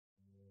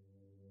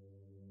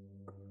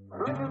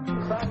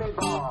Sammy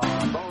Baugh,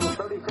 though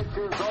 36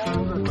 years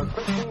old and with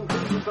 15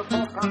 seasons of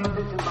full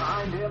competition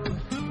behind him,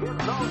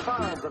 gives no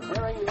signs of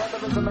nearing the end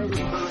of his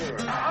amazing career.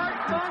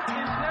 Art Monk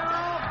is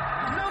now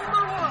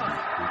number one,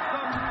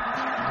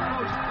 the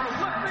most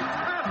prolific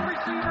pass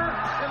receiver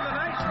in the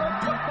National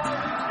Football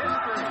League's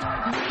history.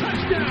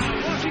 Touchdown,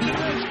 Washington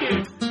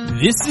Redskins.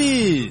 This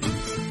is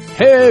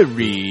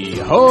Harry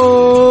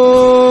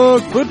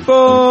Hog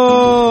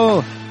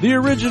Football, the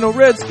original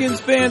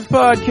Redskins fans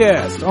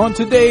podcast. On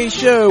today's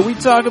show, we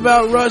talk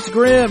about Russ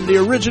Grimm, the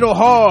original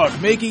Hog,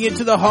 making it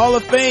to the Hall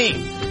of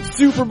Fame,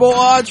 Super Bowl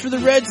odds for the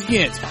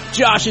Redskins,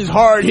 Josh's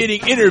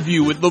hard-hitting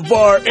interview with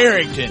LeVar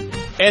Arrington,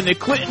 and the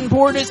Clinton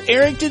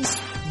Portis-Arrington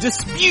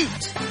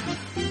dispute.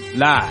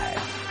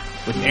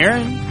 Live with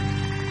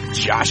Aaron,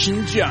 Josh,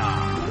 and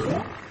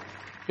John.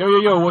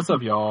 Yo, what's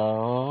up,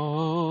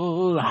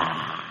 y'all?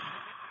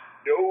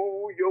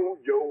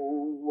 Yo,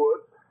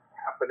 what's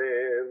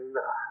happening?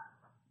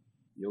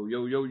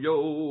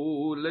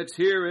 Yo, let's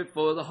hear it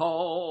for the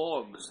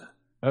Hogs.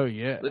 Oh,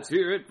 yeah. Let's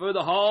hear it for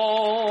the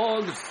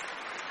Hogs.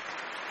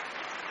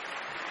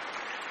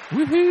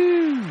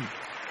 Woohoo!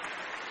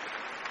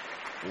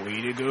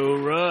 Way to go,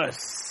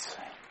 Russ.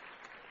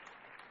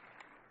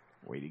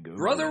 Way to go,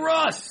 Brother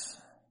Russ.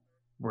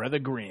 Brother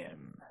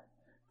Grimm.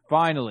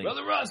 Finally,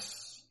 Brother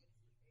Russ.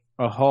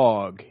 a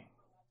hog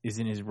is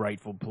in his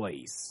rightful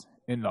place.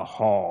 In the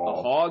hall.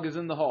 The hog is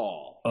in the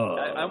hall.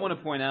 I want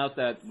to point out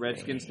that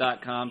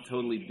Redskins.com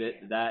totally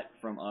bit that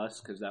from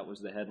us because that was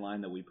the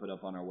headline that we put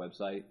up on our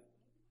website.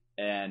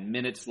 And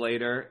minutes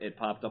later, it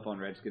popped up on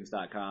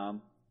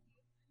Redskins.com.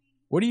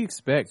 What do you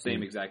expect? Same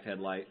dude? exact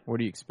headline. What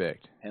do you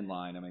expect?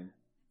 Headline, I mean.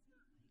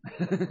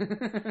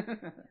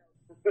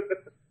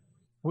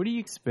 What do you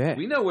expect?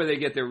 We know where they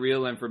get their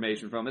real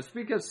information from. It's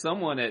because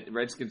someone at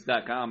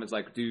Redskins.com is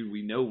like, dude,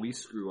 we know we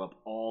screw up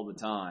all the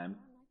time.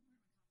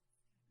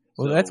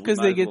 Well, So that's because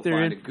we they might get as their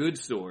well find a good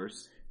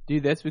source.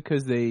 Dude, that's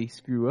because they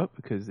screw up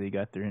because they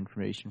got their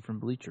information from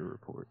Bleacher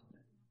Report.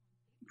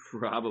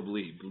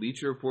 Probably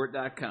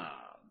BleacherReport.com.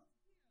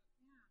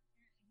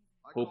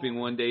 Hoping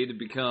one day to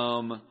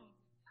become.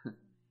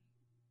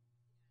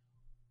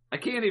 I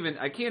can't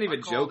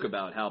even joke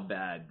about how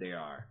bad they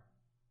are.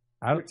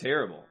 They're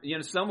terrible. You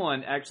know,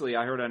 someone actually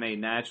I heard on a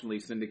nationally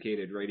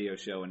syndicated radio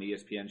show, an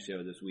ESPN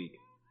show this week.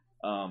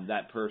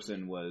 That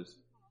person was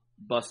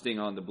busting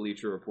on the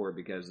Bleacher Report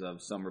because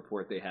of some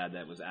report they had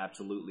that was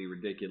absolutely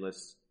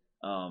ridiculous.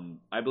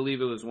 I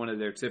believe it was one of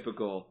their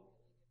typical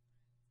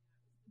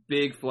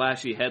big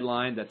flashy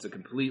headline that's a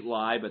complete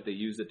lie, but they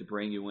use it to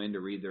bring you in to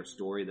read their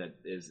story that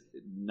is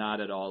not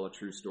at all a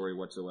true story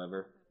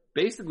whatsoever.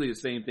 Basically the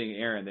same thing,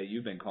 Aaron, that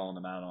you've been calling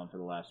them out on for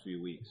the last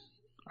few weeks.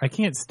 I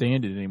can't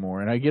stand it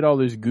anymore, and I get all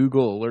those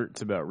Google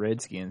alerts about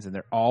Redskins, and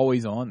they're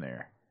always on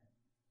there.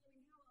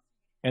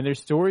 And their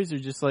stories are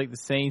just like the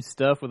same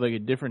stuff with like a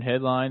different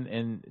headline,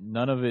 and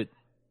none of it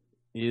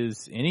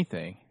is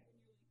anything.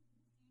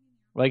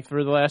 Like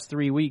for the last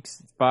 3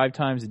 weeks, 5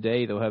 times a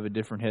day, they'll have a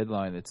different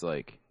headline that's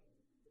like,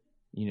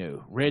 you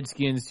know,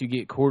 Redskins to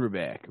get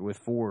quarterback with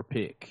 4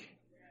 pick.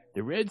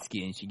 The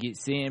Redskins should get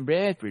Sam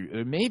Bradford,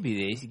 or maybe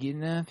they should get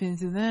an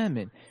offensive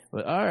lineman.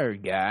 Well, our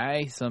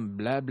guy, some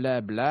blah,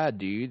 blah, blah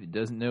dude that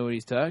doesn't know what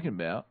he's talking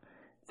about,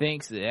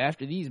 thinks that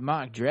after these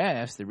mock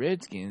drafts, the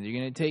Redskins are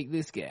going to take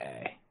this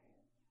guy.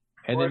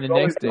 And Or then the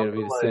it's next day it'll be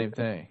always the same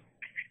thing.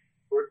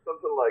 Or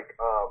something like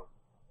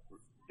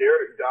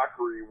Derek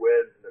Dockery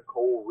weds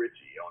Nicole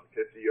Richie on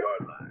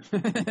 50-yard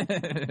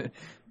line.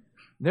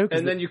 No,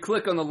 And then you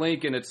click on the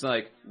link and it's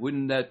like,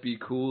 wouldn't that be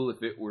cool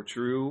if it were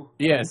true?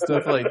 yeah,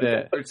 stuff like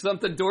that. Or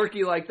something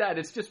dorky like that.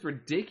 It's just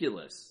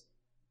ridiculous.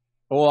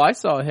 Well, I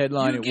saw a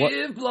headline. You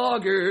give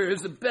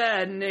bloggers a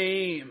bad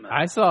name.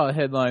 I saw a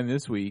headline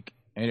this week,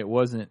 and it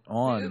wasn't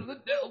on.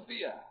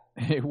 Philadelphia.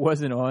 It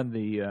wasn't on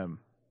the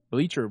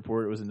Bleacher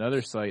Report. It was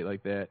another site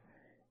like that,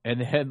 and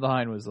the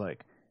headline was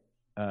like,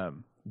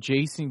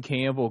 "Jason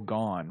Campbell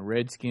gone.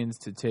 Redskins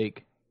to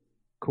take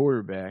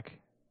quarterback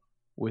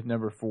with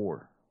number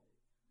 4."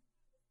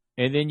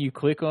 And then you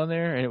click on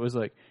there, and it was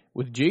like,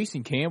 with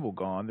Jason Campbell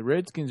gone, the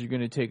Redskins are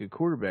going to take a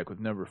quarterback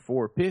with number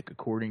 4 pick,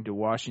 according to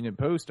Washington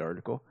Post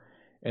article.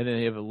 And then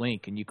they have a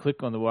link, and you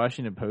click on the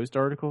Washington Post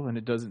article, and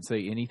it doesn't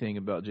say anything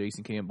about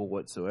Jason Campbell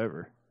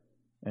whatsoever.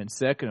 And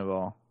second of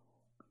all,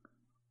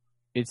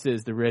 it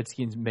says the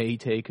Redskins may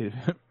take a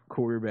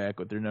quarterback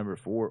with their number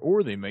 4,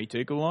 or they may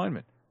take a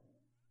lineman.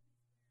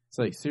 It's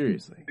like,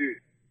 seriously. Dude,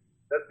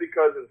 that's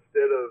because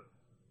instead of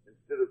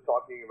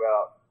talking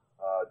about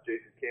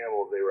Jason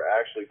Campbell, they were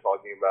actually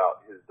talking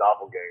about his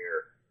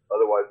doppelganger,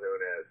 otherwise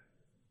known as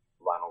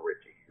Lionel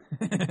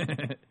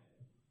Richie.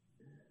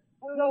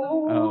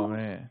 Oh,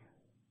 man.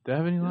 Do I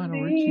have any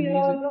Lionel Richie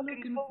music?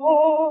 Looking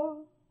for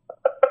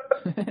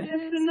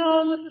dancing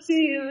on the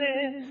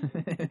ceiling.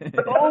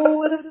 Oh,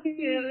 what a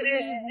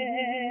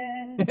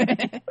feeling.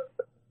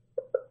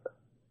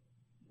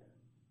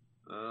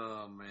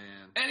 Oh,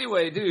 man.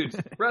 Anyway, dudes,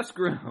 Russ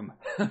Grimm.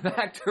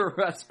 Back to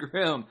Russ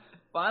Grimm.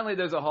 Finally,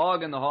 there's a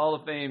hog in the Hall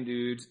of Fame,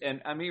 dudes.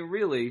 And, I mean,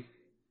 really,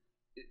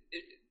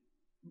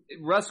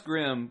 Russ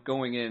Grimm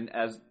going in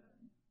as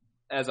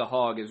as a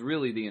Hog is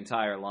really the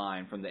entire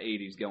line from the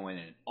 80s going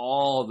in.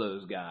 All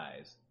those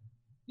guys.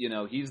 You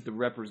know, he's the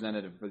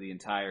representative for the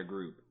entire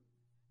group.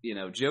 You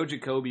know, Joe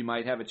Jacoby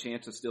might have a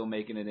chance of still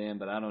making it in,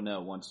 but I don't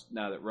know.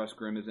 Now that Russ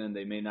Grimm is in,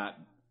 they may not.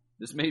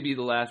 This may be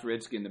the last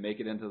Redskin to make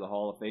it into the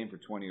Hall of Fame for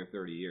 20 or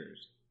 30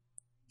 years.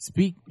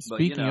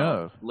 Speaking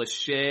of,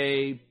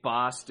 Lachey,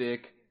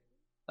 Bostic,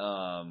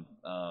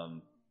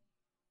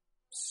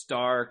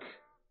 Stark,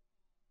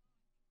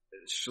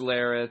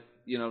 Schlereth,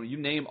 you know, you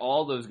name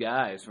all those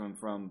guys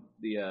from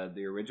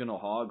the original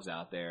Hogs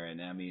out there,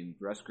 and I mean,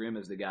 Russ Grimm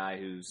is the guy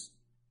who's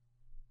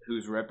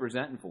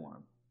representing for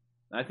him.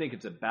 I think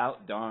it's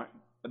about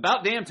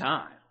damn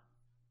time.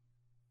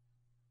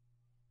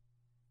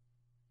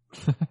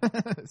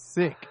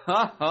 Sick.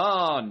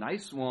 Oh,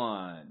 nice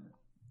one.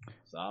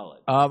 Solid.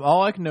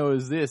 All I can know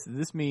is this.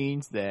 This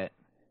means that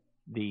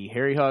the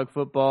Harry Hog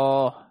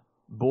football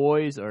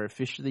boys are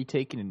officially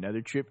taking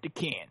another trip to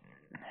Canton.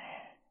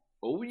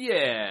 Oh,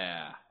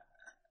 yeah.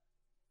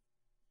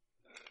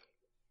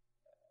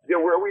 Yeah,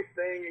 where are we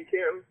staying in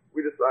Canton?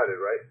 We decided,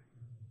 right?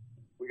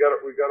 We got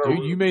our.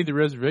 Dude, you made the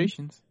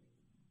reservations.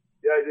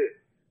 Yeah, I did.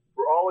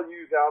 For all of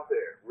you out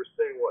there, we're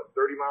staying,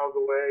 30 miles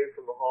away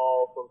from the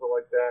hall, something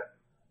like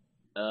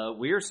that?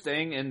 We are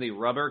staying in the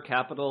rubber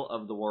capital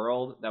of the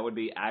world. That would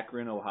be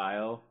Akron,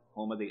 Ohio,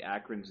 home of the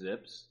Akron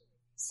Zips.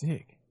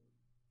 Sick.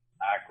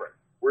 Akron.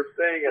 We're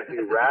staying at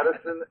the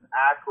Radisson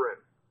Akron.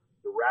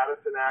 The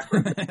Radisson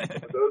Akron.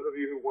 For those of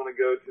you who want to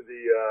go to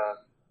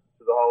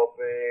the Hall of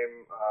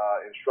Fame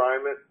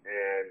enshrinement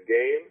and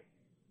game,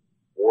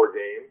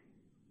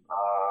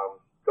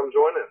 come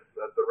join us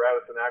at the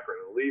Radisson Akron.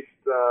 At least,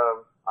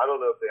 I don't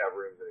know if they have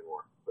rooms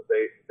anymore, but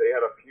they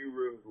had a few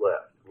rooms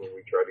left when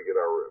we tried to get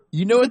our room.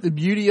 You know what the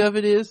beauty of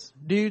it is,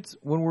 dudes?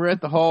 When we're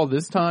at the Hall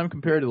this time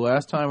compared to the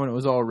last time when it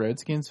was all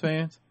Redskins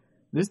fans,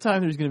 this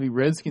time there's going to be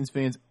Redskins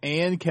fans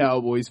and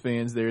Cowboys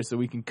fans there so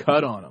we can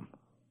cut on them.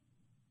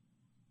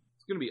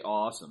 It's going to be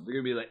awesome. They're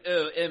going to be like,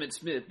 oh, Emmitt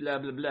Smith, blah,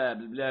 blah, blah,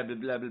 blah, blah, blah,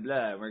 blah, blah,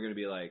 blah. And we're going to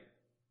be like,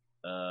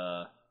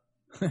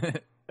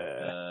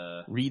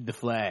 read the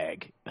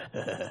flag.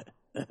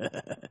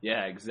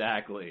 Yeah,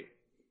 exactly.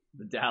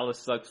 The Dallas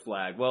Sucks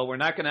flag. Well, we're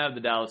not going to have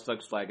the Dallas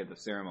Sucks flag at the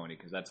ceremony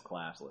because that's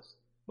classless.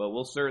 But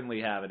we'll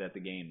certainly have it at the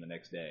game the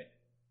next day.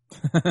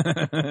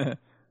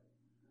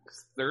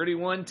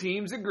 31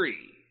 teams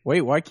agree.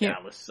 Wait, why can't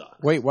Dallas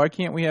sucks. Wait, why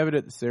can't we have it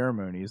at the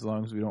ceremony as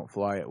long as we don't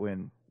fly it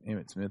when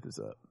Emmitt Smith is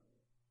up?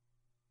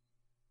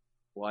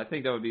 Well, I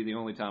think that would be the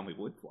only time we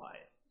would fly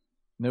it.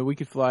 No, we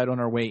could fly it on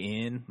our way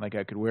in. Like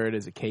I could wear it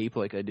as a cape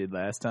like I did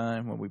last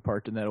time when we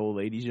parked in that old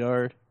lady's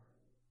yard.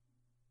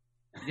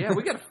 Yeah,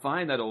 we got to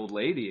find that old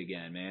lady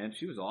again, man.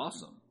 She was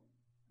awesome.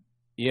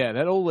 Yeah,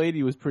 that old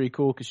lady was pretty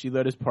cool because she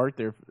let us park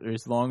there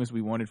as long as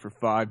we wanted for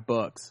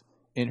 $5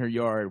 in her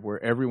yard,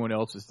 where everyone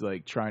else was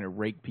like trying to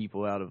rake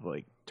people out of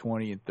like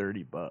 $20 and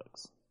 $30.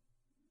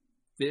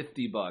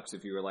 $50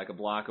 if you were like a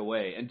block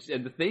away.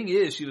 And the thing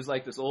is, she was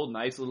like this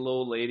nice little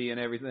old lady and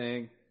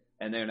everything.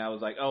 And then I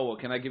was like, oh, well,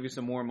 can I give you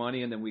some more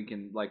money and then we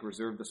can like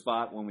reserve the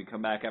spot when we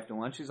come back after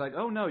lunch? She's like,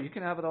 oh, no, you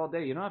can have it all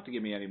day. You don't have to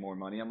give me any more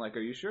money. I'm like,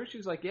 are you sure?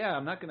 She's like, yeah,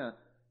 I'm not going to,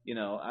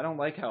 I don't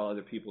like how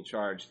other people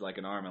charge like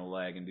an arm and a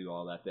leg and do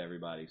all that to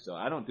everybody. So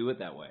I don't do it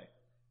that way. And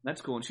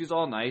that's cool. And she's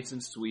all nice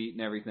and sweet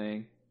and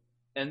everything.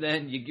 And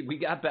then we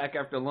got back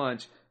after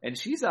lunch, and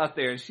she's out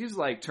there, and she's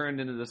like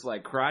turned into this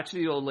like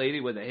crotchety old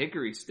lady with a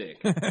hickory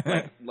stick,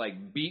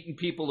 like beating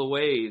people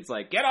away. It's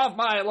like, get off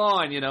my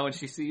lawn, And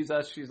she sees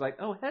us, she's like,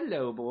 oh,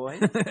 hello, boy.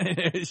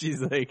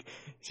 she's like,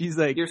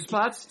 your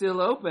spot's still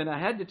open. I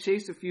had to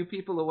chase a few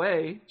people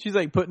away. She's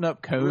like putting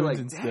up cones like,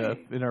 and dang. stuff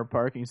in our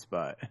parking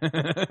spot.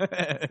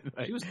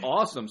 She was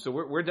awesome. So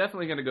we're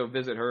definitely going to go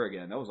visit her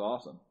again. That was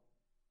awesome.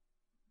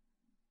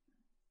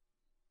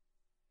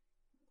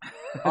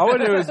 All I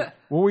know is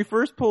when we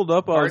first pulled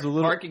up, I was a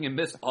little parking in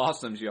Miss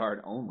Awesome's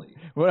yard only.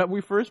 When we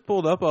first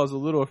pulled up, I was a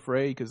little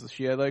afraid because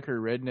she had like her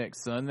redneck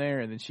son there,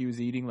 and then she was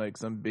eating like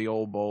some big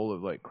old bowl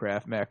of like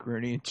Kraft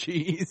macaroni and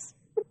cheese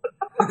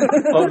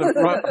on the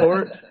front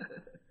porch.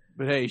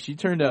 But hey, she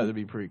turned out to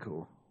be pretty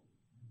cool.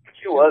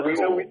 She was. You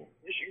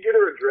should get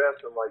her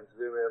address and like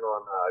zoom in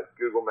on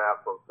Google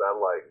Maps on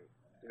satellite.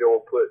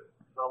 We'll put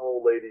some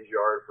old lady's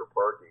yard for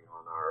parking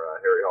on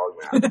our Harry Hog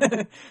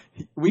map.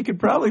 We could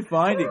probably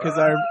find it because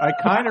I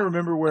kind of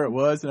remember where it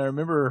was, and I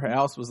remember her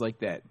house was like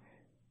that,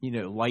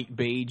 light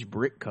beige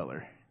brick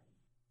color.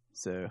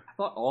 So I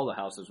thought all the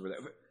houses were there.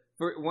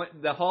 For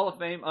the Hall of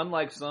Fame,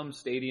 unlike some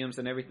stadiums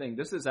and everything,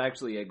 this is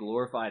actually a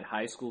glorified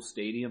high school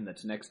stadium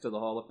that's next to the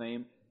Hall of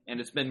Fame, and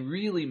it's been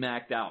really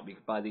macked out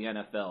by the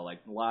NFL.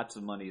 Like lots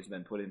of money has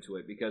been put into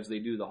it because they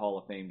do the Hall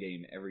of Fame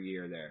game every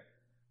year there.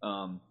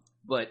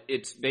 But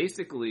it's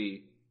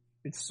basically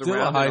still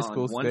a high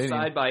school on one stadium.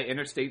 side by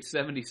Interstate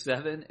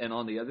 77 and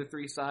on the other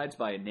three sides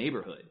by a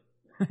neighborhood.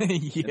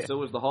 Yeah. And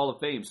so is the Hall of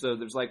Fame. So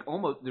there's like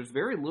there's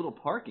very little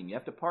parking. You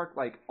have to park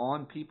like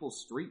on people's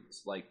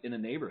streets, like in a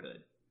neighborhood.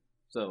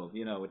 So,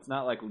 it's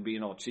not like we're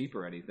being all cheap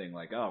or anything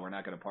like, oh, we're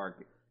not going to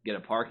get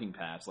a parking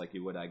pass like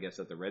you would, I guess,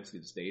 at the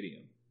Redskins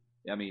Stadium.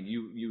 I mean,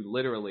 you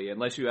literally,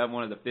 unless you have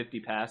one of the 50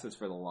 passes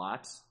for the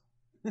lots,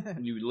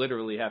 you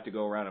literally have to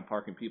go around and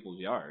park in people's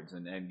yards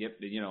and get,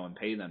 and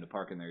pay them to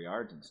park in their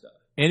yards and stuff.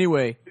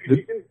 Anyway. Dude,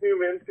 you can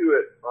zoom into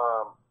it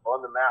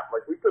on the map.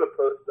 Like, we put a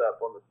post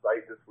up on the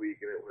site this week,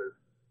 and it was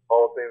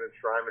Hall of Fame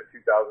Enshrinement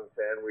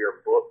 2010. We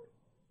are booked.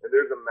 And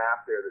there's a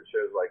map there that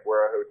shows, like,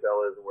 where our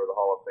hotel is and where the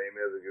Hall of Fame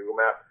is, a Google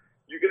map.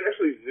 You can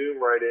actually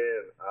zoom right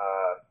in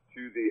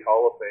to the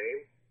Hall of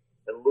Fame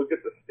and look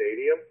at the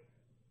stadium.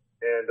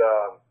 And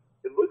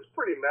it looks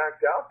pretty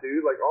maxed out,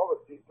 dude. Like, all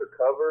the seats are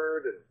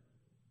covered, and,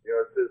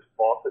 it says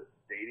Fawcett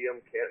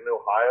Stadium, Canton,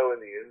 Ohio, in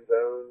the end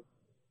zone.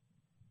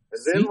 And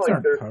then, Seats like,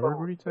 aren't there's covered? some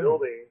What are you talking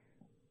building,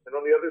 and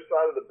on the other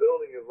side of the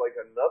building is, like,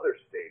 another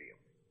stadium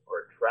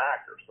or a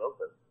track or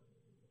something.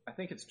 I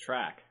think it's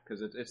track,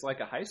 because it's like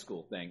a high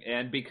school thing.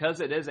 And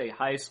because it is a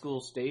high school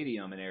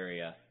stadium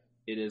area,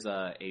 it is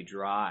a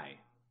dry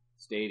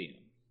stadium.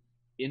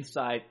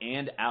 Inside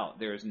and out.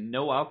 There is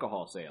no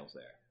alcohol sales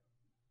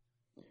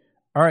there.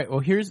 All right,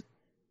 well,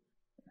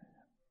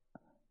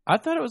 I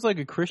thought it was like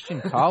a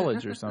Christian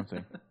college or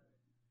something.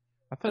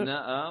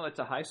 No, it's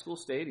a high school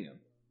stadium.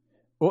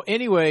 Well,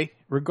 anyway,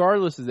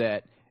 regardless of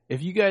that,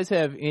 if you guys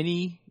have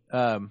any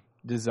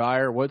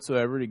desire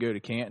whatsoever to go to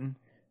Canton,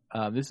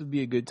 this would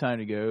be a good time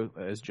to go.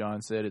 As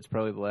John said, it's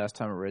probably the last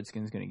time a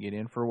Redskins going to get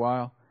in for a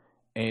while.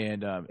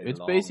 And it's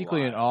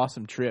basically an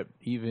awesome trip,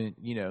 even,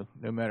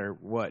 no matter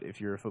what, if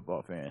you're a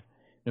football fan.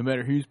 No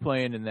matter who's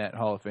playing in that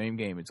Hall of Fame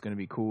game, it's going to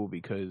be cool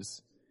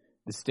because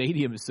the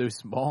stadium is so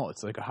small.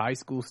 It's like a high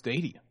school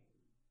stadium.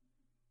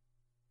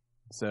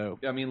 So,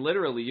 I mean,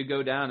 literally, you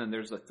go down and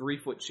there's a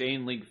 3-foot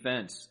chain link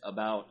fence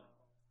about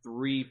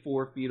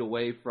 3-4 feet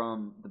away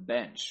from the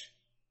bench.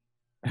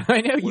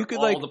 I know you could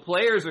all the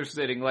players are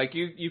sitting. Like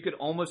you could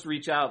almost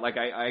reach out. Like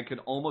I could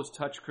almost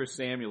touch Chris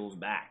Samuel's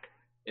back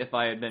if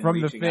I had been from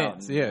reaching the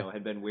fence, out and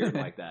had been weird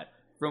like that.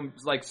 From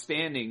like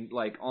standing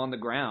like on the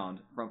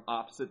ground from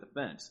opposite the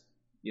fence,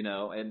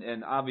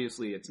 and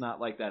obviously it's not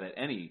like that at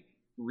any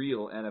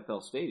real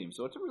NFL stadium.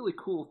 So it's a really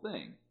cool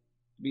thing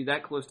to be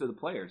that close to the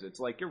players. It's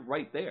like you're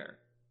right there.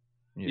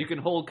 Yeah. You can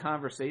hold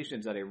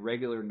conversations at a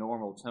regular,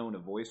 normal tone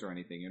of voice or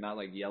anything. You're not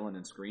like yelling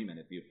and screaming.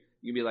 You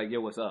can be like,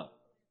 "Yo, what's up?"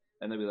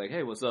 And they'll be like,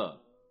 "Hey, what's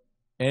up?"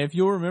 And if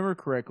you'll remember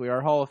correctly,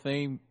 our Hall of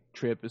Fame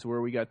trip is where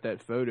we got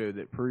that photo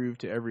that proved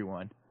to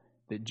everyone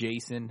that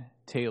Jason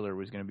Taylor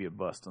was going to be a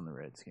bust on the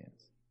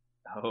Redskins.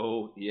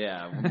 Oh,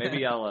 yeah. Well,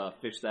 maybe I'll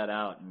fish that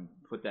out and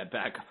put that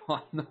back up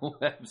on the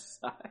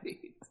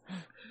website.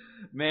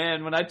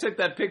 Man, when I took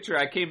that picture,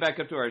 I came back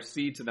up to our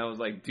seats and I was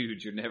like,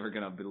 dude, you're never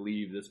going to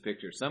believe this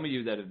picture. Some of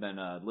you that have been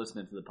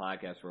listening to the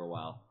podcast for a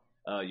while,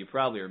 you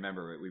probably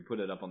remember it. We put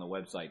it up on the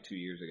website 2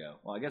 years ago.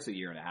 Well, I guess a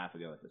year and a half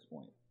ago at this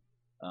point.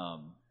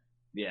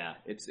 Yeah,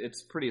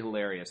 it's pretty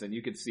hilarious. And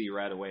you can see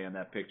right away in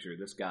that picture,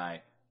 this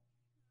guy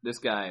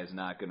is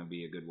not going to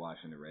be a good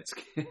Washington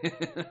Redskin.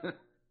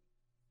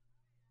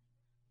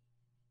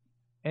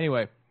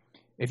 Anyway,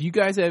 if you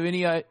guys have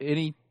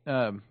any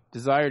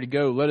desire to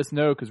go, let us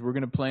know because we're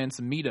going to plan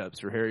some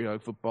meetups for Harry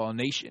Hog Football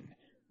Nation.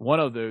 One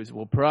of those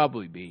will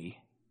probably be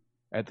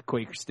at the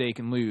Quaker Steak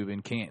and Lube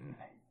in Canton.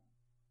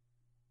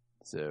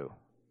 So,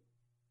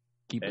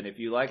 if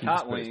you like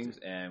hot wings,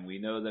 and we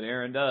know that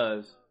Aaron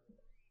does,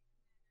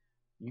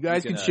 you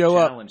guys can show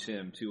up. Challenge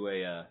him to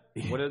a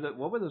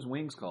what were those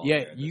wings called?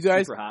 Yeah, you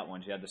guys super hot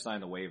ones. You had to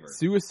sign the waiver.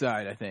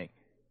 Suicide, I think.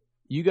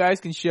 You guys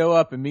can show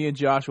up, and me and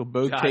Josh will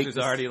both take. Josh is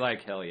already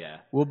like, hell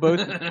yeah. We'll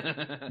both.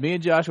 Me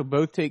and Josh will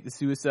both take the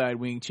Suicide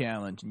Wing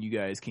Challenge, and you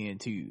guys can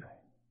too.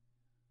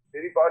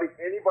 Anybody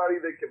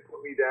that can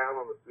put me down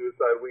on the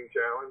Suicide Wing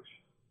Challenge,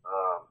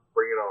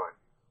 bring it on.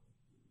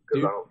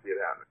 Because I don't see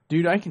it happening.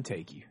 Dude, I can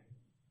take you.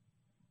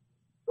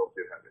 Don't see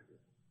it happening.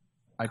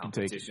 I can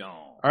take you.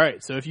 All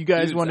right, so if you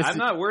guys want to, I'm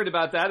not worried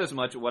about that as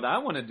much. What I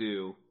want to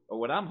do, or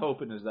what I'm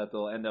hoping, is that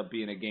they'll end up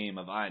being a game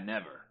of I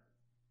never.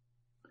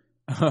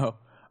 Oh.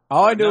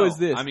 All I know is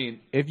this. I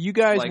mean, if you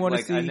guys want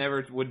to see, I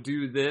never would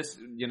do this.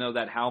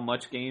 That how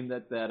much game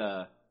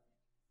that.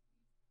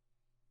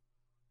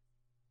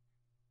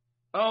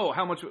 Oh,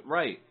 how much?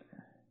 Right.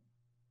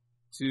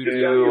 To get out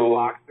your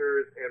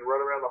boxers and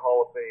run around the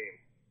Hall of Fame.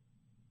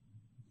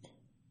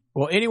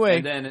 Well, anyway,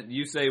 and then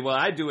you say, "Well,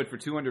 I do it for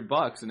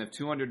 $200, and if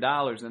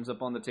 $200 ends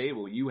up on the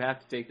table, you have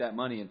to take that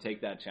money and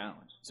take that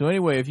challenge." So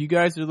anyway, if you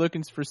guys are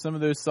looking for some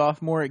of those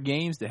sophomore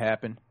games to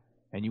happen.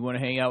 And you want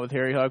to hang out with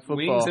Harry Hog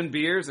Football? Wings and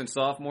beers and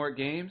sophomore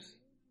games?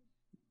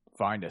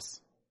 Find us.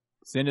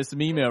 Send us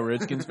some email,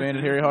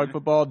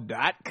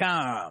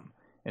 redskinsfan@harryhogfootball.com,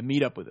 and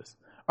meet up with us.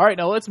 All right,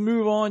 now let's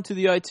move on to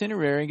the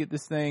itinerary and get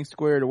this thing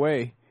squared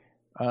away.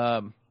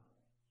 The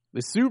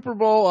Super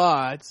Bowl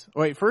odds.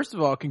 Wait, first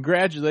of all,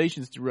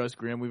 congratulations to Russ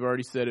Grimm. We've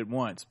already said it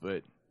once,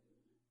 but,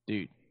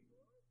 dude,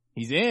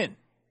 he's in.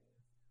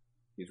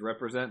 He's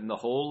representing the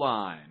whole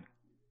line.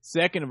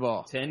 Second of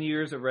all. 10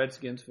 years of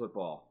Redskins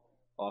football.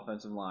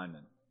 Offensive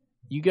lineman.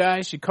 You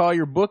guys should call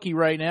your bookie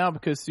right now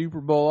because Super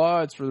Bowl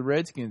odds for the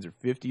Redskins are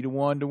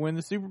 50-1 to win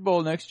the Super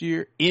Bowl next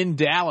year in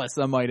Dallas,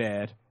 I might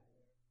add.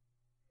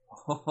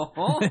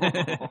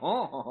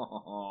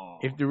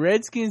 If the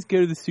Redskins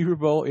go to the Super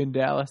Bowl in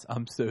Dallas,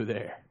 I'm so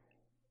there.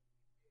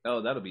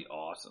 Oh, that'll be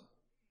awesome.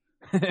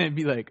 It'd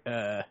be like,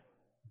 oh,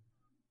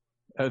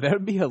 that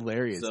would be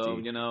hilarious, So,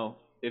 dude. you know,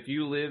 if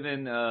you live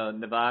in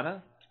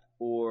Nevada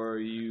or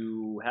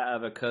you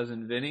have a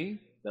cousin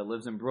Vinny that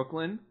lives in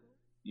Brooklyn,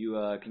 you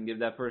can give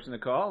that person a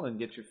call and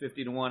get your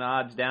 50-1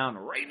 odds down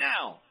right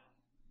now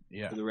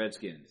for the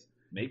Redskins.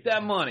 Make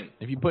that money.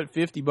 If you put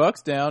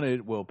 $50 down,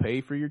 it will pay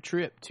for your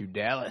trip to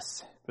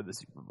Dallas for the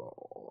Super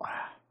Bowl.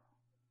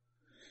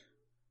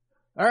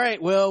 All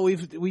right, well,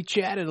 we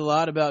chatted a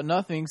lot about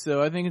nothing,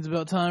 so I think it's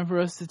about time for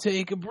us to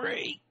take a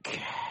break.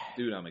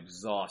 Dude, I'm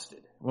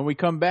exhausted. When we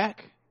come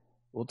back,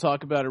 we'll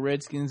talk about a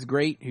Redskins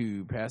great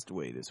who passed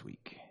away this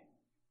week.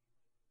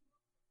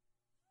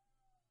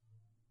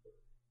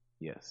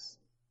 Yes,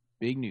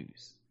 big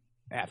news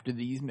after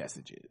these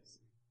messages.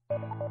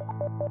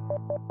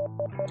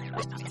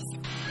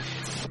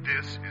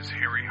 This is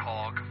Harry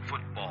Hog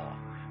Football,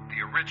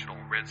 the original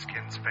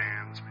Redskins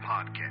fans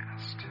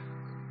podcast.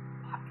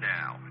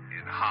 Now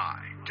in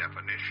high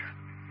definition.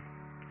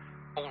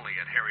 Only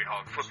at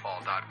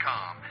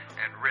harryhogfootball.com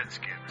and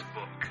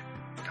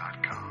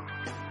redskinsbook.com.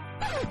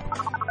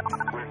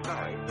 We're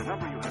sorry, the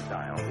number you have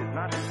dialed is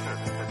not in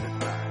service at this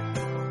time.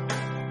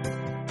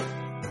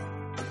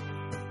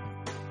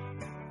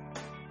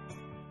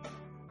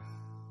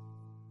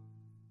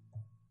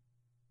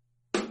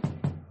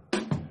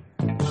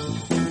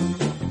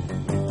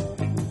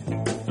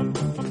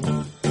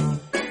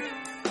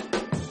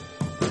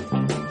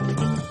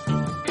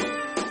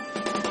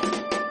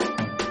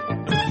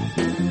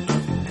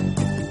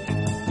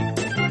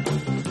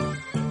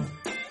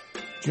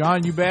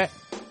 John, you back?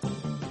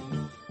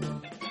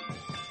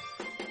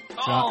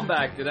 Oh, I'm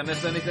back. Did I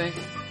miss anything?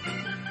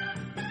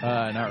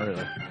 Not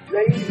really.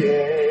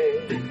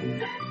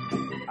 Lady,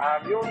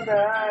 I'm your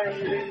knight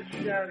in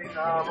shining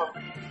armor,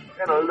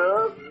 and I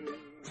love you.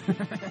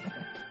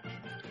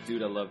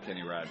 Dude, I love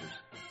Kenny Rogers.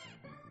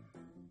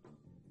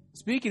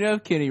 Speaking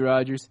of Kenny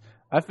Rogers,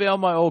 I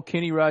found my old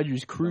Kenny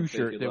Rogers crew Don't think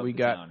shirt you that love we the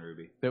got town,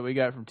 Ruby.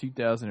 from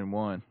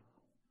 2001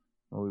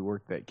 when we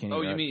worked that Kenny.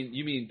 Oh, Rogers.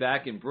 you mean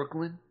back in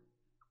Brooklyn?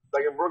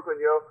 Like in Brooklyn,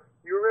 yo.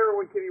 You remember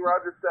when Kenny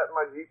Rogers sat in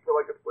my Jeep for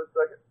like a split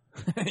second?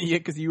 Yeah,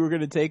 because you were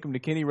going to take him to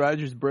Kenny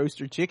Rogers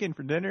Broaster Chicken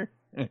for dinner,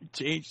 and he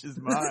changed his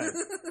mind.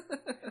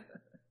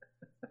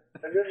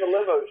 And then the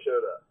limo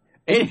showed up.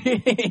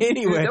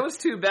 Anyway, Dude, that was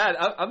too bad.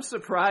 I'm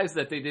surprised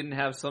that they didn't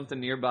have something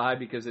nearby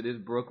because it is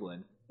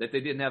Brooklyn. That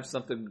they didn't have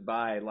something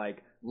by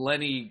like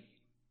Lenny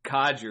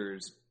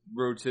Codger's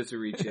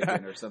rotisserie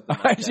chicken or something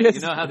like that.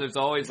 You know how there's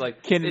always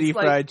like Kennedy it's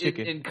like Fried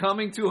Chicken. in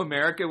Coming to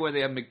America where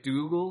they have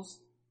McDougal's.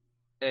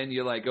 And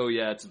you're like, oh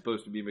yeah, it's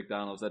supposed to be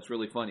McDonald's. That's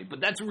really funny.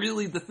 But that's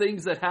really the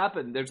things that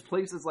happen. There's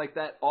places like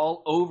that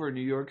all over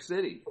New York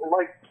City.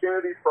 Like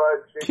Kennedy Fried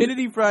Chicken.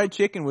 Kennedy Fried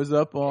Chicken was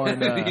up on...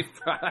 Kennedy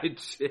Fried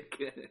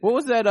Chicken. What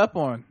was that up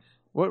on?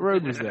 What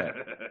road was that?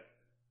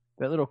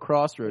 That little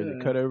crossroad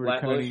that cut over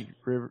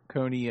to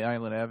Coney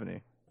Island Avenue.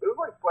 It was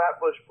like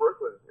Flatbush,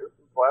 Brooklyn. It was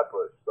in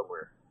Flatbush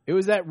somewhere. It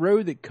was that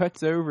road that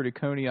cuts over to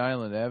Coney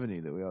Island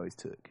Avenue that we always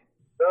took.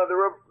 No, there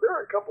were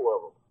a couple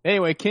of them.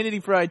 Anyway,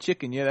 Kennedy Fried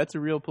Chicken. Yeah, that's a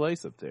real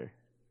place up there.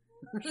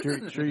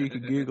 Sure you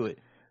could Google it.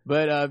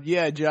 But,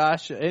 yeah,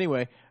 Josh,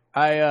 anyway,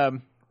 I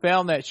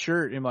found that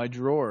shirt in my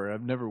drawer.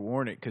 I've never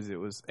worn it because it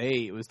was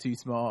too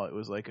small. It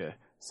was like a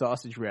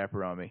sausage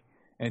wrapper on me.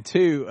 And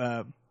two,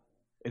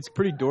 it's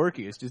pretty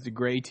dorky. It's just a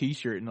gray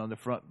T-shirt, and on the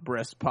front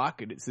breast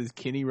pocket it says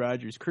Kenny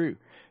Rogers Crew.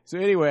 So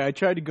anyway, I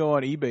tried to go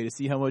on eBay to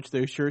see how much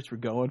those shirts were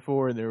going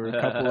for, and there were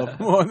a couple of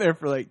them on there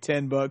for like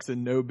 $10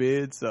 and no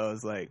bid. So I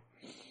was like,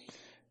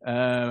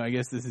 I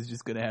guess this is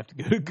just going to have to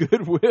go to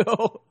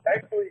Goodwill.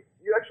 Actually,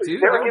 you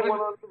Dude, never I get don't one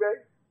on eBay?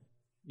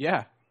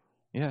 Yeah,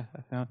 I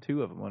found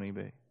two of them on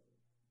eBay.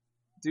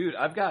 Dude,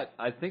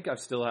 I think I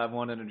still have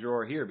one in a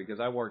drawer here because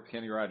I worked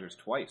Kenny Rogers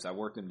twice. I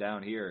worked him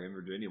down here in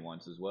Virginia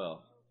once as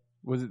well.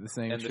 Was it the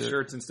same And shirt? the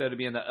shirts, instead of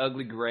being the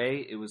ugly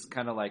gray, it was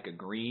kind of like a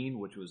green,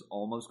 which was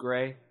almost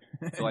gray.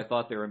 So I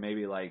thought they were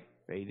maybe like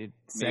Faded.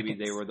 maybe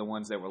they were the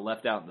ones that were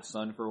left out in the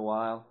sun for a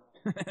while.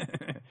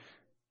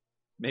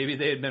 Maybe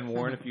they had been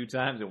worn a few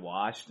times and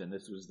washed, and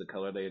this was the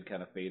color they had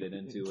kind of faded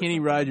into.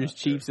 Kenny Rogers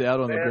cheaps out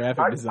on the graphic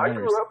I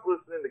designers. grew up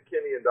listening to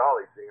Kenny and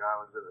Dolly sing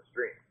Islands in the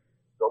Stream.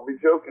 Don't be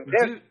joking.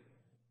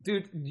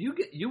 Dude,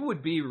 you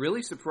would be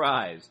really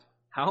surprised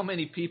how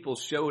many people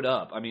showed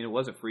up. I mean, it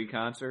was a free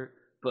concert,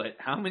 but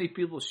how many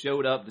people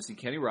showed up to see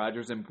Kenny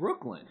Rogers in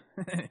Brooklyn?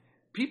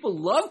 People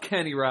love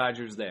Kenny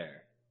Rogers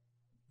there.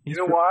 You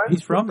know why?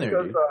 He's from there,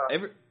 because,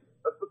 dude.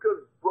 That's because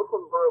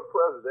Brooklyn Borough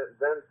President,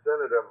 then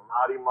Senator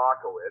Marty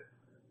Markowitz,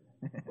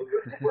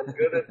 was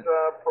good at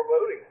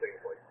promoting things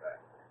like that.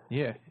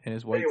 Yeah, and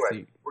his white Anyway,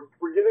 suit.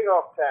 we're getting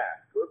off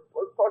task.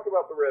 Let's talk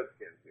about the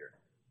Redskins here.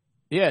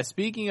 Yeah,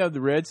 speaking of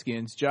the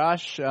Redskins,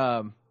 Josh,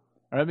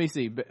 let me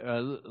see, a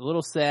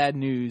little sad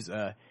news.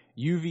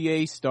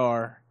 UVA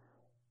star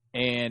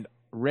and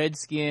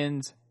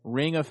Redskins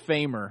Ring of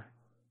Famer.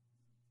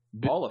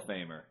 Hall of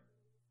Famer.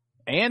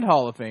 And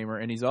Hall of Famer,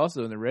 and he's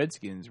also in the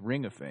Redskins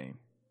Ring of Fame.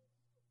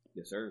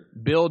 Yes, sir.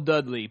 Bill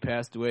Dudley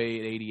passed away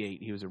at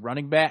 88. He was a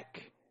running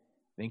back.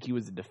 I think he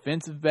was a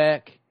defensive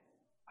back.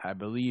 I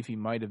believe he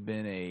might have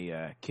been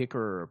a kicker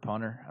or a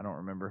punter. I don't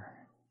remember.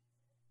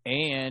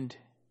 And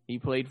he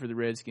played for the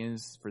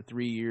Redskins for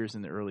 3 years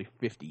in the early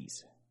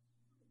 50s.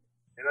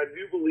 And I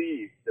do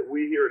believe that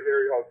we here at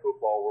Harry Hog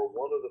Football were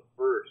one of the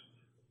first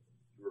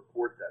to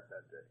report that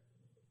day.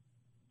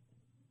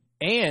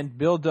 And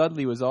Bill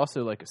Dudley was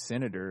also like a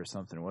senator or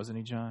something, wasn't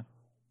he, John?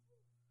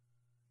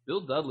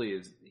 Bill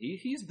Dudley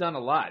he's done a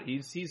lot.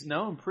 He's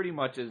known pretty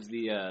much as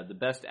the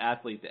best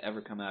athlete to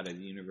ever come out of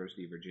the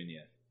University of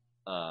Virginia,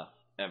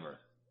 ever.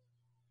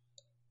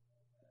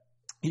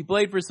 He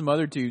played for some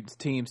other teams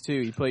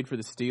too. He played for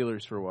the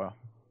Steelers for a while.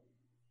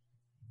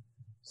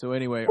 So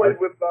anyway, he played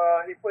with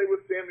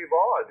Sammy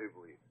Baugh, I do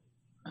believe.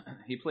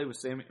 He played with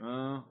Sammy.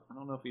 I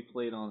don't know if he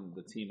played on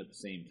the team at the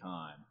same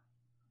time.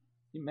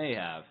 He may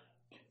have.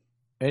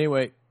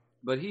 Anyway,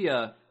 but he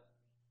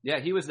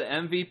was the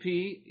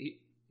MVP.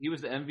 He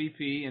was the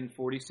MVP in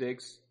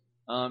 46.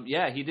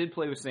 He did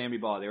play with Sammy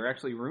Baugh. They were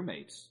actually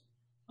roommates.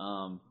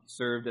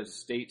 Served as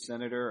state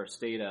senator or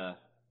state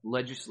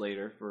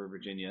legislator for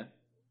Virginia.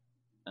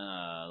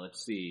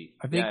 Let's see.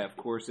 Of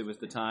course, it was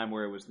the time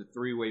where it was the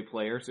three-way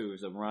player, so he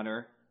was a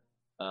runner.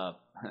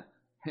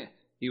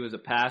 He was a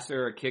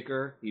passer, a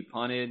kicker. He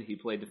punted. He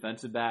played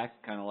defensive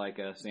back, kind of like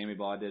Sammy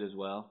Baugh did as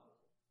well.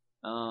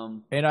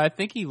 And I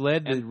think he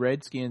led the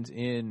Redskins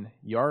in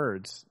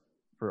yards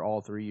for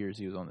all 3 years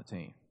he was on the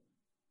team.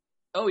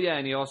 Oh, yeah,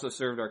 and he also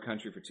served our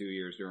country for 2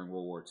 years during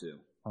World War II.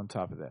 On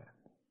top of that.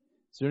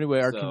 So anyway,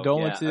 our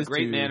condolences. A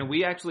great man. And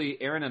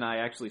Aaron and I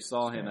actually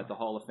saw him at the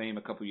Hall of Fame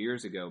a couple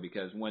years ago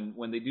because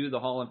when they do the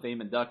Hall of Fame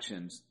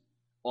inductions,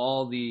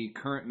 all the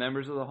current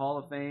members of the Hall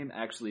of Fame,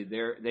 actually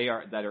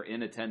that are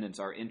in attendance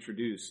are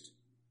introduced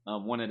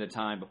one at a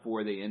time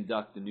before they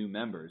induct the new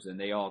members, and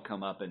they all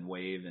come up and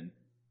wave and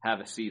have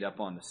a seat up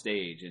on the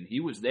stage. And he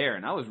was there,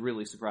 and I was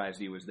really surprised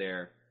he was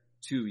there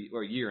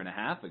a year and a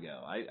half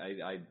ago.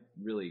 I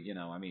really,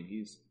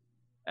 he's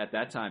at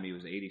that time he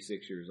was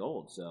 86 years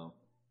old, so.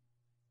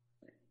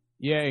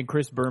 Yeah, and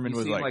Chris Berman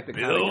was like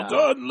Bill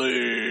Dudley,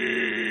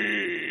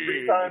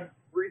 three-time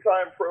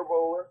Pro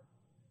Bowler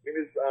in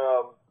his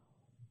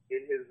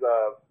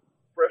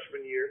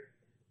freshman year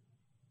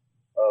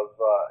of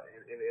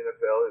in the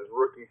NFL, his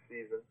rookie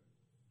season.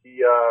 He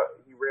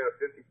ran a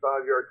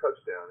 55-yard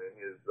touchdown in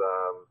his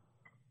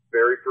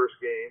very first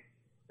game.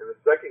 In the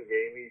second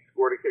game, he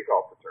scored a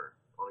kickoff return.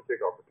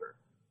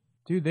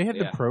 Dude, they had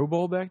the Pro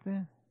Bowl back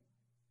then?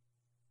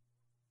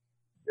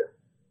 Yeah.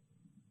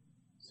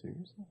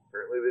 Seriously?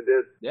 Apparently they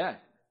did. Yeah.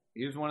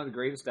 He was one of the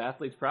greatest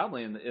athletes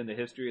probably in the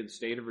history of the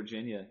state of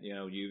Virginia.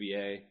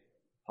 UVA,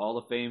 Hall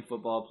of Fame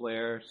football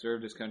player,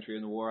 served his country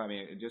in the war. I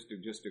mean, just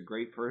a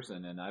great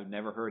person, and I've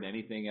never heard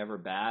anything ever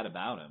bad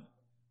about him.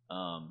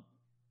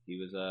 He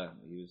was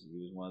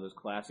one of those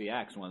classy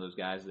acts, one of those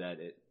guys that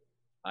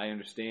I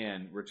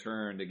understand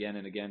returned again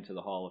and again to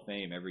the Hall of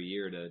Fame every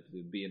year to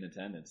be in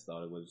attendance.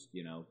 Thought it was,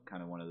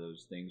 kind of one of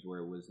those things where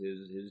it was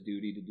his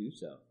duty to do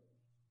so.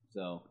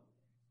 So,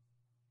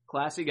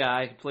 classy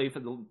guy. Played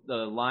for the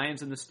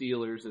Lions and the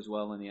Steelers as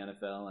well in the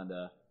NFL, and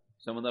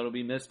someone that will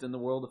be missed in the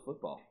world of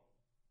football.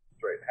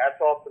 That's right.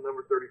 Hats off to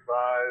number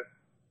 35,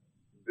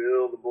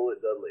 Bill the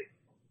Bullet Dudley.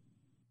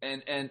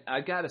 And I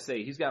gotta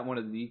say, he's got one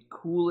of the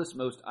coolest,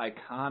 most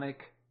iconic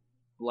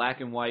black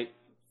and white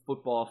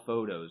football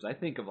photos, I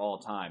think, of all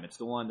time. It's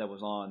the one that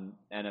was on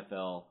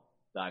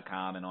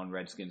NFL.com and on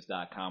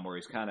Redskins.com where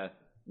he's kind of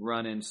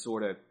running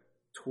sort of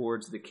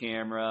towards the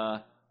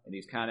camera, and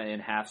he's kind of in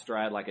half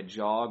stride like a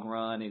jog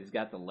run, and he's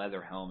got the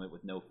leather helmet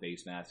with no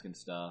face mask and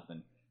stuff.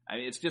 And I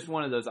mean, it's just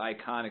one of those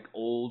iconic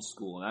old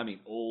school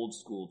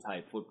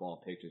type football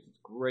pictures. It's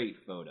a great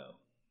photo.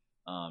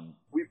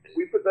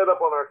 We put that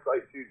up on our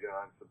site too,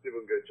 John, so people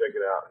can go check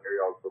it out,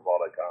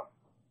 HarryHogFootball.com.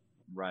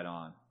 Right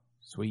on.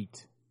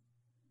 Sweet.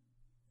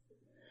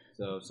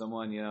 So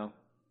someone,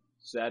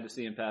 sad to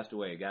see him passed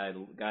away. Guy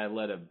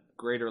led a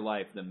greater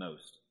life than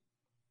most.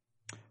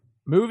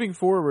 Moving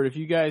forward, if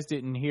you guys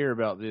didn't hear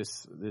about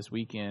this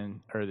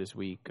weekend or this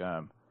week,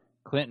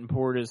 Clinton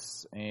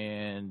Portis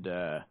and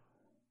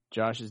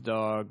Josh's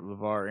dog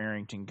LeVar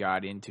Arrington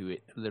got into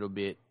it a little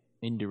bit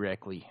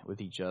indirectly with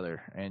each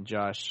other, and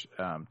Josh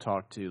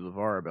talked to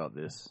LeVar about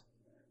this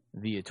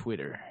via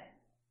Twitter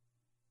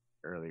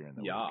earlier in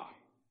the week.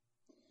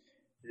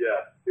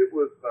 Yeah, it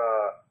was.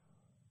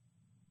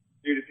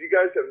 Dude, if you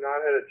guys have not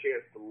had a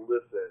chance to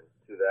listen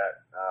to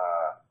that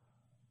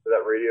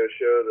radio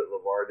show that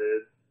LeVar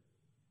did,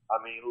 I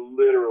mean,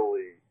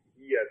 literally,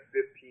 he had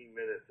 15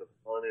 minutes of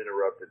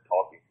uninterrupted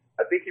talking.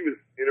 I think he was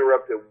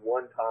interrupted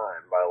one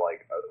time by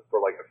for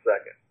a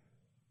second,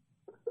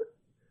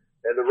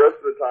 and the rest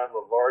of the time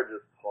LeVar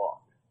just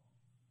talked.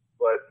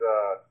 But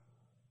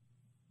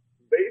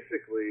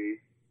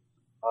basically,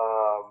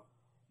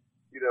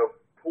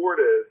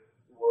 Portis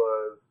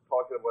was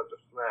talking a bunch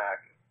of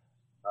smack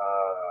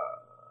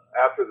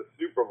after the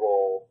Super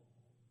Bowl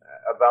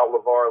about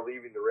LeVar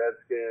leaving the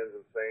Redskins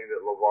and saying that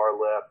LeVar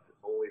left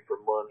only for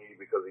money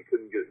because he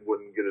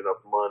wouldn't get enough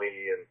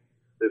money, and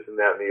this and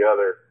that and the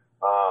other.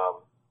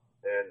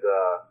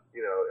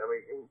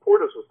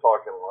 Portis was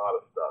talking a lot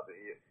of stuff.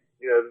 The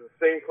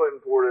same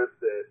Clinton Portis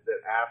that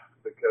asked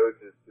the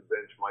coaches to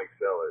bench Mike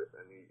Sellers,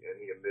 and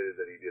he admitted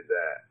that he did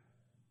that.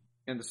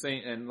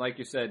 And like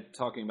you said,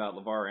 talking about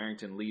LeVar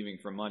Arrington leaving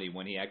for money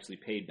when he actually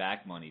paid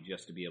back money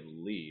just to be able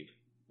to leave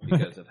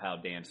because of how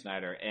Dan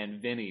Snyder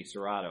and Vinny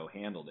Serrato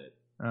handled it.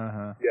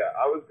 Uh-huh. Yeah,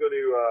 I was going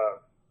to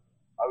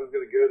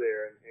go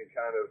there and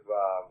kind of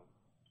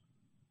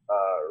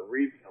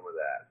read some of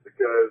that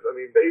because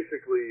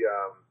basically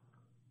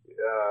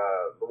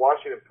the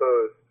Washington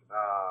Post,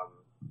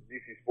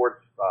 DC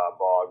Sports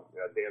blog,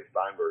 Dan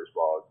Steinberg's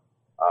blog,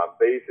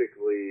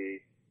 basically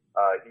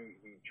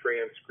he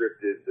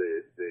transcripted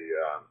the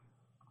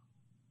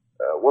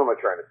what am I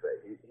trying to say?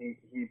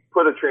 He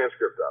put a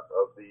transcript up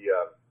of the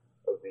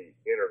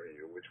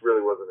interview, which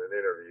really wasn't an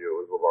interview; it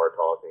was LeVar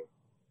talking.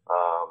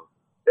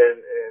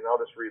 And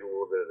I'll just read a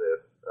little bit of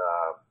this.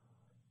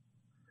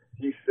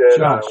 He said,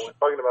 Josh, when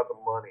talking about the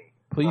money.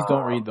 Please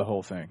don't read the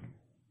whole thing.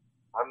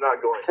 I'm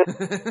not going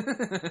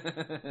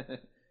to.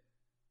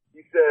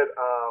 He said,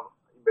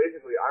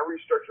 basically, I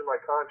restructured my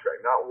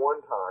contract, not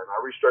one time. I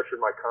restructured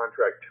my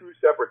contract 2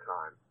 separate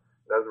times.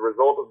 And as a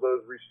result of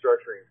those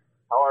restructurings,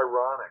 how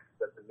ironic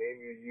that the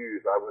name you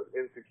use, I was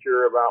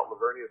insecure about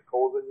Lavernius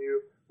Coles in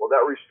you. Well,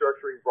 that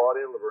restructuring brought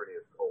in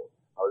Lavernius Coles.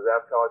 I was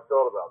asked how I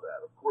felt about that.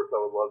 Of course, I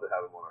would love to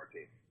have him on our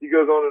team. He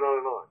goes on and on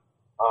and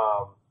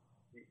on.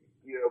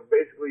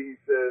 Basically he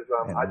says,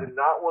 I did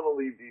not want to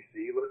leave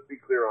D.C. Let's be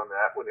clear on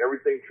that. When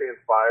everything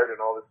transpired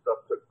and all this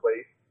stuff took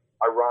place,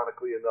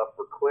 ironically enough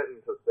for Clinton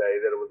to say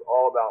that it was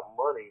all about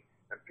money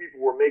and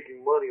people were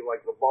making money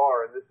like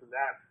LeVar and this and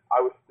that, I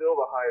was still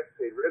the highest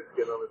paid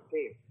Redskin on his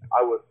team.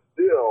 I was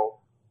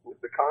still, with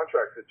the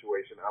contract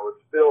situation, I was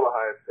still the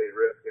highest paid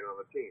Redskin on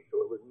the team.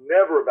 So it was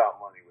never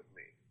about money with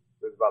me.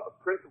 It was about the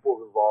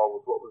principles involved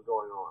with what was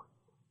going on.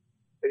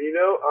 And he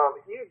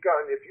had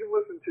gotten, if you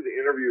listen to the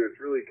interview,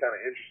 it's really kind of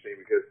interesting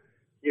because,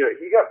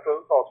 he got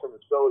phone calls from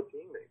his fellow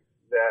teammates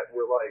that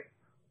were like,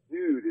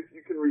 dude, if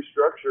you can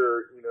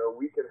restructure,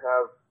 we can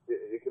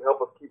it can help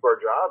us keep our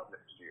jobs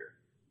next year.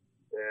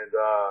 And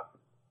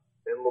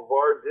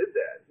LeVar did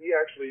that. He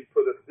actually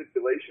put a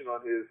stipulation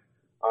on his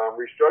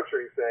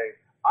restructuring saying,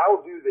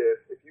 I'll do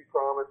this if you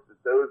promise that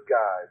those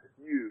guys,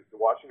 the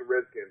Washington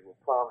Redskins,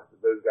 will promise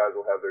that those guys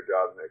will have their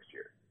jobs next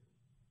year.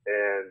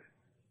 And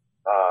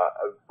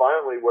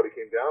finally, what it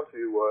came down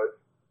to was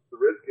the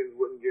Redskins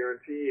wouldn't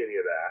guarantee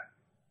any of that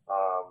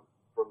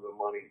from the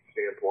money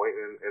standpoint,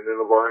 and then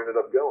LeVar ended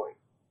up going.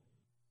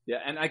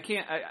 Yeah, and I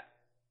can't.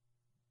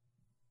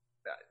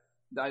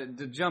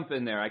 To jump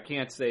in there, I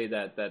can't say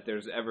that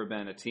there's ever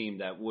been a team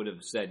that would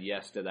have said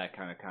yes to that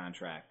kind of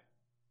contract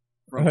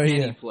from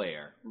any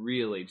player,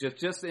 really.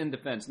 Just in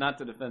defense, not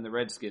to defend the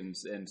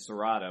Redskins and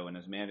Serrato and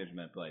his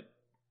management, but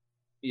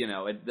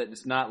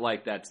it's not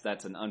like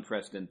that's an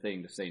unprecedented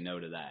thing to say no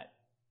to that.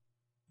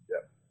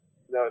 Yeah,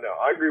 no,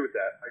 I agree with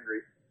that. I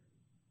agree.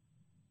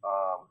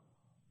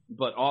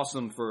 But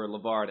awesome for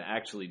LeVar to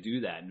actually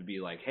do that and to be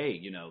like, hey,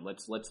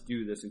 let's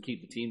do this and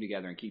keep the team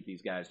together and keep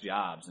these guys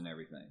jobs and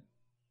everything.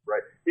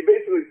 Right. He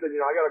basically said,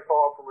 I got a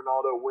call from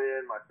Ronaldo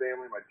Wynn, my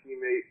family, my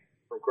teammate,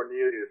 from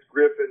Cornelius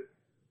Griffin.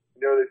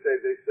 They said,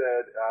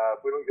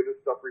 if we don't get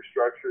this stuff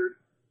restructured,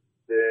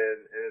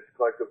 then, and it's a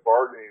collective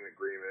bargaining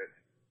agreement,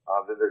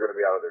 then they're going to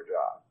be out of their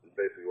jobs. Is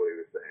basically what he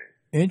was saying.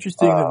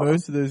 Interesting that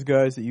most of those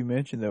guys that you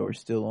mentioned, though, are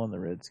still on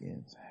the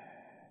Redskins.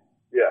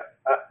 Yeah.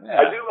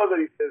 I do love that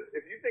he says,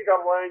 if you think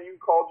I'm lying, you can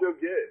call Joe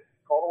Gibbs.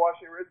 Call the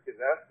Washington Redskins.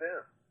 Ask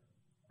them.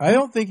 I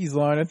don't think he's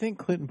lying. I think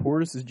Clinton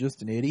Portis is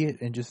just an idiot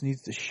and just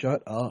needs to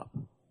shut up.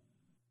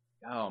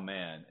 Oh,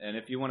 man. And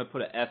if you want to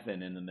put an F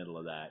in the middle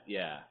of that,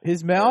 yeah.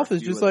 His mouth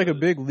is just like a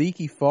big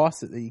leaky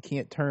faucet that you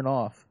can't turn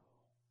off.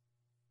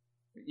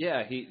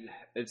 Yeah,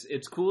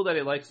 it's cool that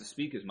he likes to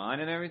speak his mind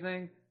and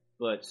everything,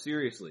 but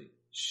seriously,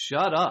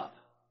 shut up.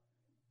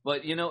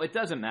 But, it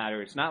doesn't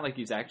matter. It's not like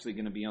he's actually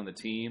going to be on the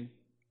team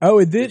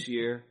this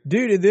year.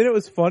 Dude, and then it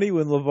was funny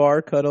when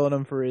LeVar cut on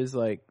him for his,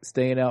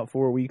 staying out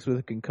 4 weeks with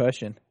a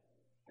concussion.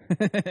 He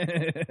was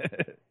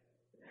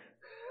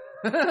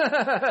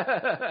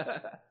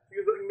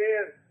like,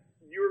 man,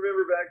 you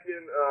remember back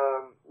in,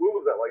 what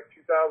was that,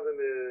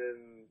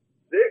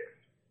 2006,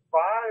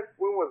 5?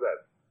 When was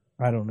that?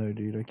 I don't know,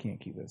 dude. I can't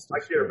keep that stuff. I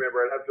can't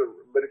remember. I'd have to,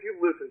 but if you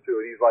listen to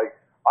it, he's like,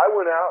 I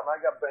went out and I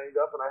got banged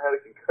up and I had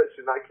a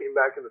concussion. I came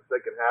back in the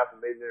second half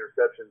and made an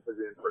interception and put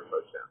it in for a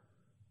touchdown.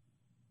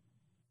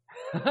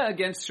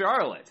 Against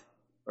Charlotte.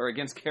 Or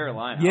against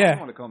Carolina. Yeah. I don't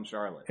want to call him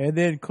Charlotte. And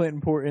then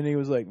and he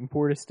was like,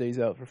 Portis stays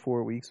out for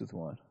 4 weeks with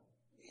one.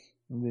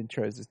 And then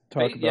tries to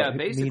talk about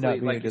me not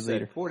being a good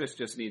leader. Portis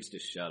just needs to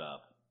shut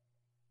up.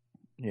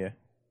 Yeah.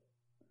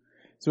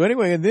 So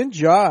anyway, and then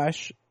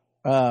Josh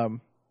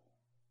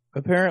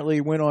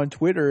apparently went on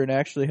Twitter and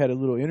actually had a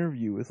little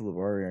interview with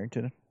LeVar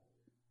Arrington.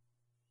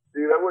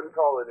 Dude, I wouldn't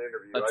call it an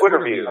interview. A Twitter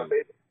view.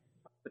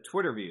 A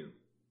Twitter view.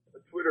 A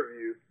Twitter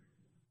view.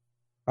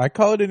 I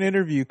call it an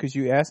interview because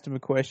you asked him a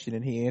question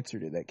and he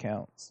answered it. That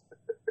counts.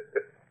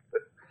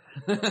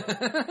 I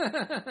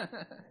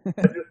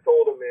just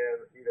told him, man,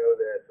 that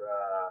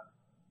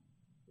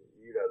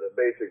that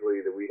basically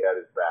that we had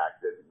his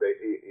back. That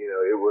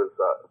it was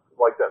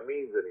like that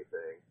means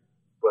anything,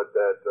 but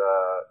that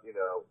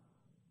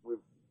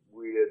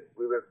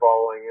we've been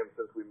following him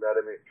since we met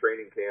him at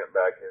training camp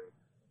back in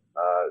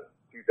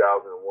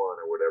 2001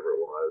 or whatever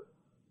it was,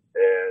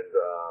 and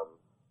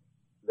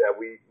that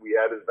we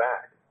had his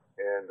back,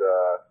 and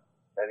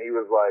he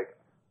was like,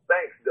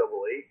 "Thanks,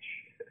 Double H."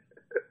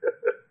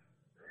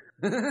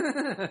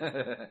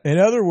 In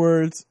other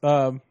words,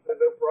 no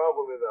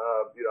problem. And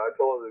I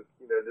told him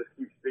to just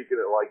keep speaking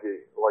it like he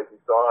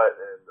saw it,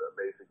 and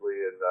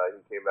basically, and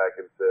he came back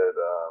and said,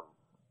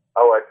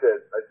 I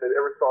said,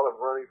 ever thought of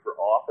running for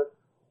office?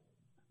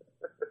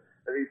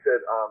 And he said,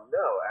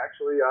 no,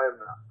 actually, I am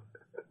not.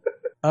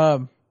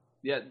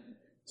 Yeah.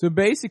 So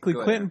basically,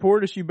 Clinton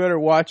Portis, you better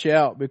watch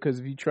out, because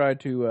if you try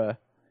to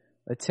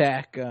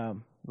attack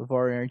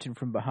LeVar Arrington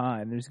from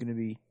behind, there's going to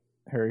be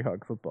Harry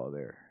Hog football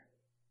there.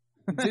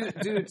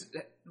 Dude,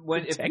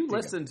 if you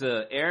listen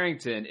to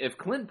Arrington, if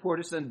Clinton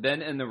Portis had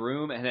been in the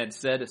room and had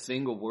said a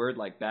single word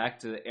like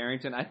back to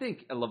Arrington, I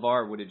think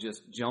LeVar would have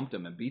just jumped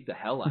him and beat the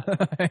hell out of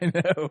him. I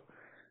know.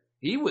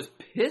 He was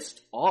pissed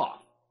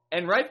off,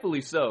 and rightfully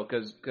so,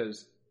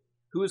 because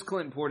who is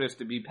Clinton Portis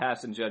to be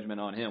passing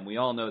judgment on him? We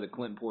all know that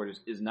Clinton Portis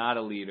is not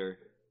a leader,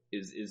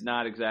 is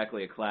not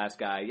exactly a class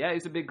guy. Yeah,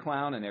 he's a big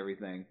clown and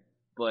everything,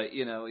 but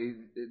he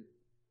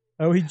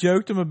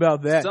joked him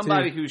about that.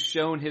 Somebody too. who's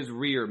shown his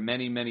rear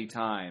many, many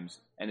times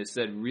and has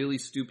said really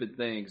stupid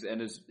things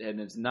and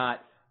is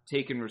not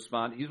taken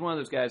response. He's one of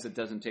those guys that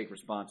doesn't take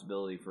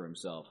responsibility for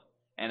himself.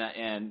 And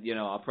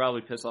I'll probably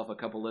piss off a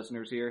couple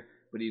listeners here,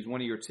 but he's one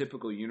of your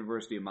typical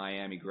University of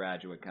Miami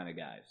graduate kind of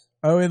guys.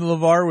 Oh, and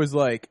LeVar was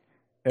like,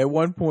 at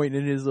one point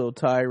in his little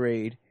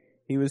tirade,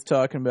 he was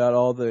talking about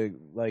all the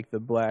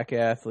black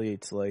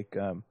athletes, what's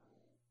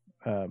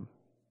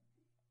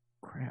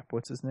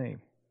his name?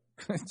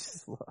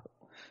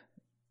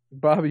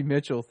 Bobby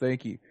Mitchell,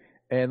 thank you.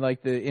 And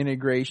the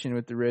integration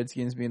with the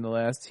Redskins being the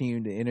last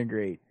team to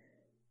integrate.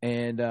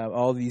 And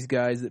all these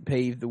guys that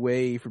paved the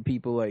way for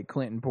people like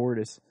Clinton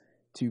Portis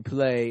to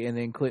play, and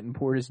then Clinton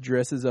Portis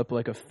dresses up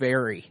like a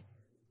fairy.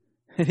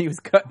 And he was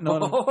cutting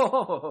on him.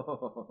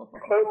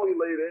 Totally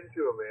laid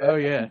into him, man. Oh,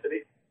 yeah. And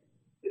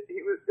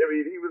he was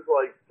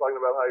talking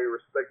about how he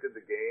respected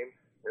the game,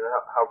 and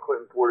how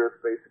Clinton Portis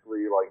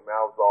basically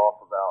mouths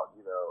off about,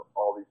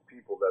 all these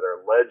people that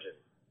are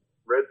legends,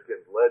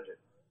 Redskins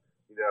legends.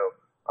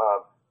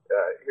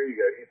 Here you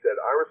go. He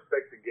said, I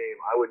respect the game.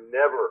 I would have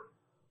never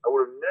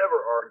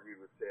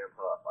argued with Sam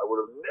Huff. I would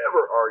have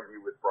never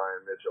argued with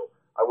Brian Mitchell.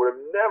 I would have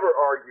never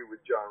argued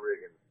with John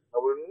Riggins. I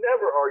would have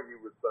never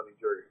argued with Sonny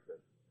Jurgensen.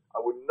 I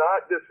would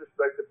not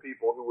disrespect the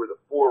people who were the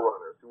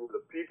forerunners, who were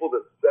the people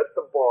that set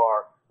the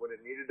bar when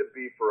it needed to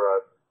be for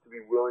us to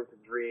be willing to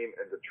dream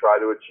and to try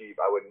to achieve.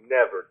 I would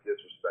never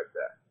disrespect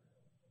that.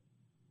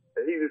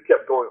 And he just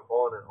kept going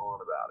on and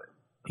on about it.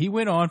 He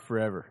went on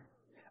forever.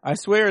 I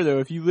swear, though,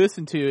 if you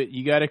listen to it,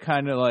 you got to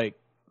kind of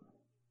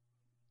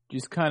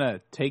just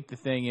take the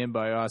thing in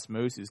by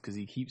osmosis, because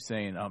he keeps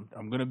saying,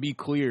 I'm going to be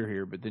clear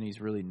here, but then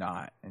he's really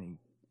not. And he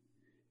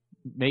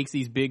makes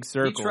these big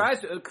circles. He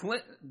tries to.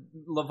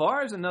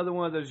 LeVar is another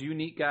one of those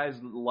unique guys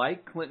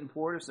like Clinton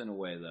Portis in a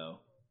way, though.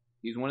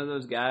 He's one of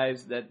those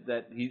guys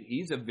that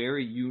he's a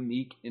very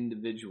unique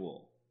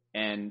individual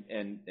and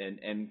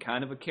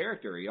kind of a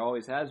character. He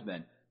always has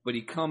been. But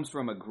he comes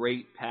from a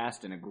great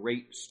past and a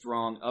great,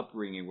 strong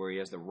upbringing where he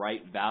has the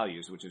right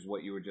values, which is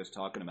what you were just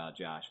talking about,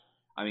 Josh.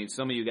 I mean,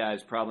 some of you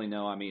guys probably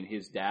know,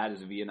 his dad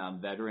is a Vietnam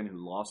veteran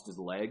who lost his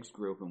legs,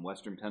 grew up in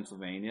western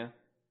Pennsylvania.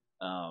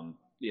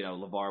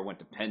 LeVar went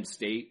to Penn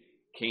State,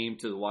 came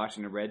to the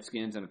Washington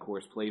Redskins, and, of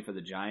course, played for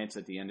the Giants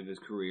at the end of his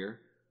career.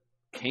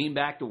 Came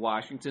back to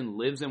Washington,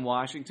 lives in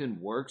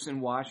Washington, works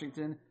in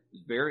Washington,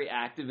 is very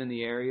active in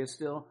the area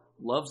still,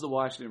 loves the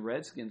Washington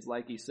Redskins,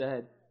 like he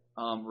said,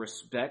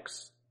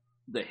 respects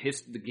the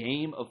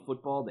game of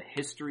football, the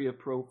history of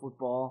pro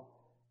football,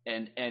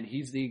 and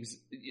he's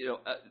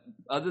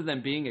other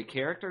than being a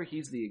character,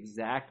 he's the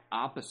exact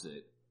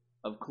opposite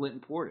of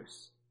Clinton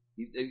Portis.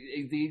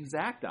 He's the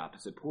exact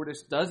opposite.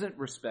 Portis doesn't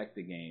respect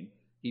the game.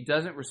 He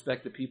doesn't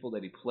respect the people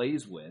that he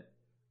plays with.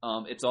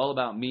 It's all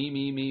about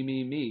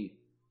me,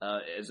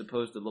 as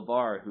opposed to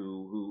LeVar,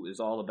 who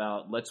is all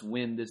about let's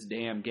win this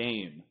damn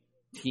game,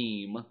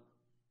 team.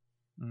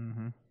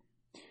 Mm-hmm.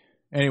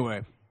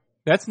 Anyway.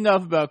 That's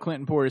enough about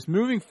Clinton Portis.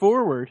 Moving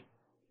forward.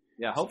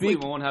 Yeah, hopefully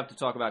we won't have to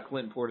talk about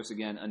Clinton Portis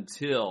again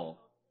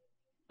until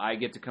I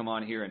get to come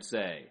on here and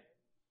say,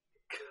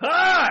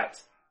 cut!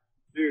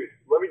 Dude,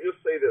 let me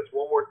just say this.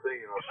 One more thing,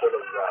 and I'll shut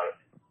up about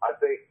it. I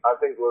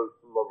think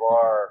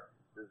LeVar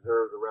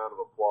deserves a round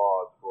of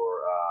applause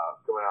for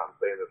coming out and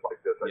saying this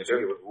like this. I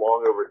think it was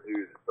long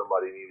overdue that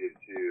somebody needed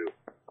to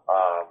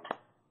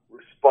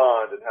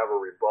respond and have a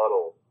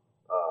rebuttal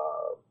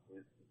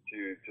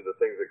to the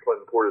things that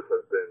Clinton Portis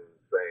has been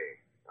saying.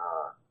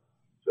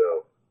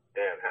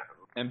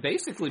 And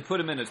basically put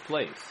him in his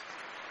place.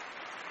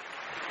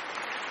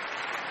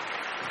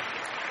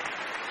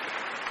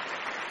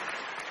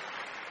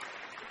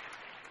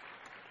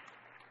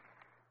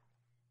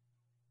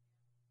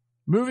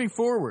 Moving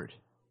forward,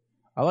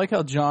 I like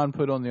how John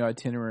put on the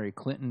itinerary,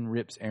 Clinton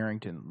rips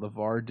Arrington,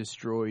 LeVar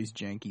destroys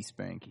Janky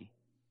Spanky.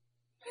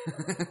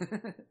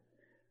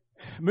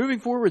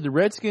 Moving forward, the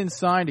Redskins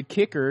signed a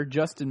kicker,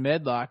 Justin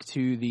Medlock,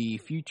 to the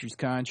futures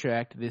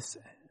contract this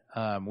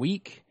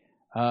week.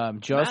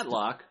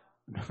 Matlock?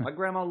 My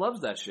grandma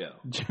loves that show.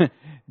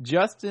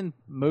 Justin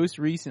most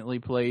recently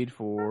played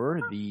for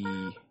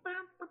the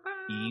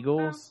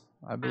Eagles,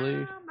 I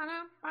believe.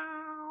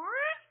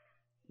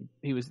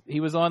 He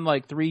was on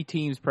like 3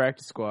 teams'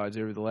 practice squads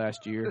over the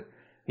last year.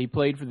 He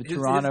played for the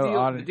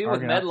Toronto the deal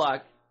with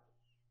Medlock.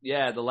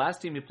 Yeah, the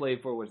last team he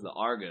played for was the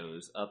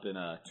Argos up in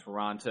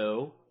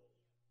Toronto.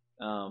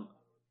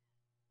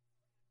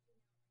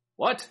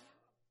 What?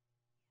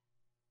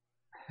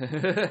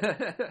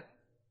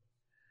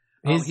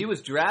 He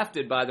was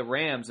drafted by the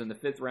Rams in the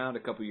 5th round a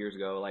couple years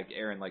ago, like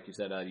Aaron, like you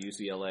said,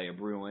 UCLA, a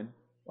Bruin,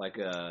 like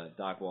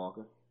Doc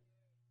Walker.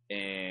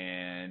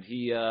 And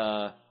he,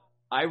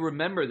 I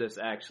remember this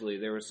actually.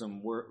 There were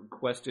some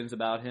questions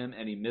about him,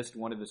 and he missed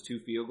one of his 2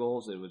 field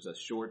goals. It was a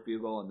short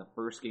field goal in the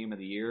first game of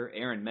the year.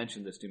 Aaron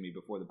mentioned this to me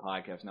before the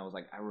podcast, and I was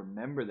like, I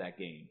remember that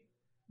game.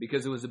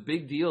 Because it was a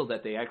big deal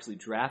that they actually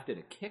drafted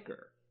a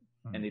kicker.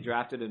 Mm-hmm. And they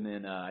drafted him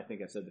in, I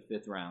think I said the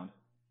 5th round.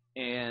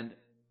 And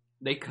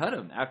they cut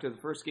him after the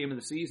first game of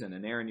the season.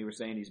 And Aaron, you were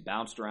saying he's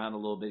bounced around a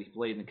little bit. He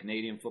played in the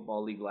Canadian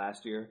Football League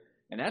last year.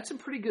 And that's some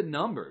pretty good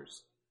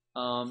numbers.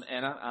 And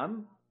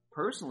I'm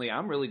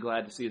really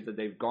glad to see that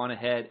they've gone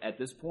ahead at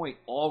this point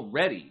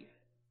already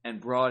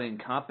and brought in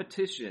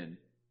competition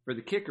for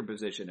the kicker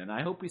position. And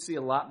I hope we see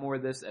a lot more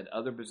of this at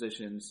other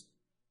positions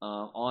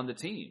on the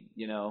team.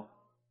 You know,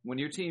 when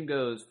your team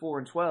goes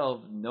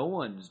 4-12, no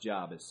one's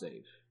job is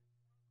safe.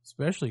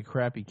 Especially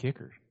crappy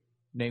kickers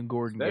named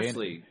Gordon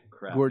Gano.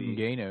 Gordon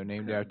Gano,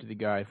 named after the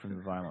guy from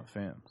the Violent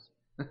Femmes.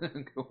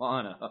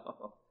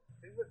 Guano.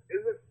 Isn't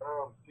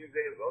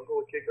Suzanne's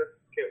uncle a kicker?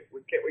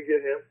 Can't we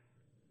get him?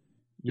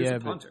 He was a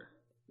punter,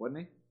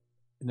 wasn't he?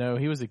 No,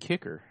 he was a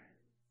kicker.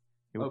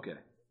 Okay.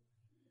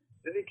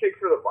 Didn't he kick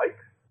for the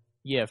Vikes?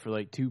 Yeah, for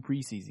like 2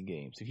 preseason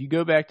games. If you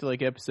go back to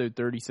like episode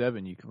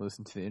 37, you can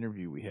listen to the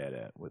interview we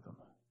had with him.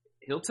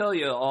 He'll tell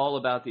you all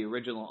about the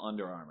original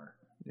Under Armour.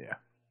 Yeah.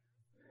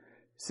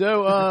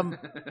 So,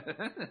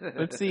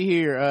 let's see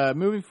here.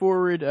 Moving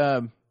forward,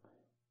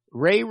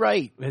 Ray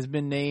Wright has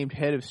been named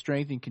head of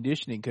strength and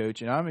conditioning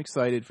coach, and I'm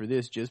excited for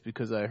this just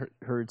because I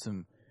heard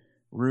some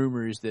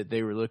rumors that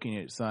they were looking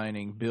at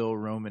signing Bill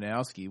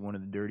Romanowski, one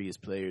of the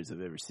dirtiest players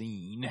I've ever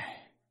seen.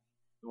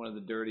 One of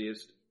the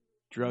dirtiest.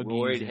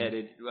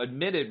 Roid-headed,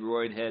 admitted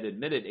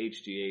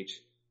HGH,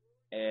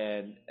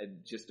 and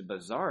just a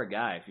bizarre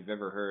guy. If you've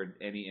ever heard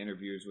any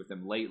interviews with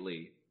him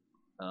lately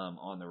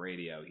on the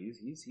radio,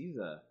 he's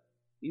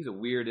a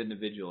weird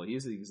individual.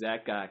 He's the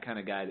exact kind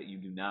of guy that you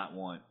do not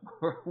want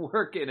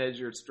working as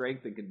your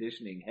strength and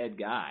conditioning head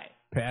guy.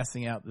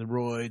 Passing out the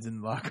roids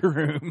in the locker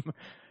room.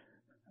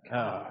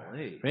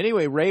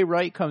 Anyway, Ray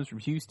Wright comes from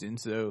Houston,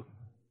 so.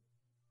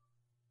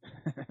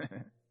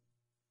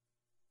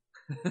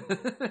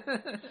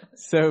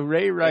 So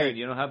Ray Wright. Aaron,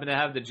 you don't happen to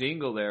have the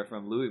jingle there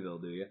from Louisville,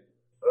 do you?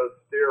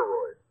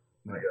 Steroid.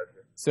 I got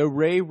you. So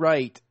Ray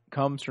Wright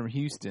comes from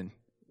Houston,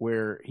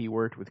 where he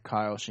worked with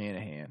Kyle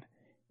Shanahan.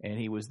 And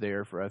he was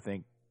there for, I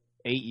think,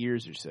 8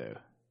 years or so.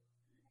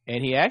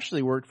 And he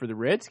actually worked for the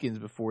Redskins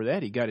before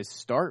that. He got his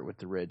start with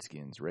the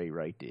Redskins, Ray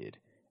Wright did,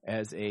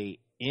 as a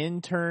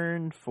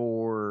intern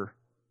for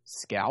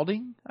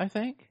scouting, I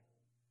think.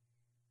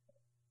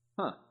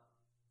 Huh.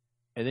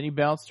 And then he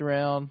bounced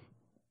around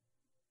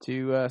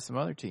to some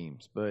other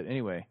teams. But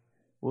anyway,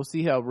 we'll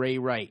see how Ray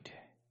Wright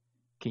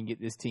can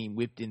get this team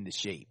whipped into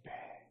shape.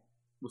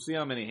 We'll see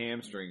how many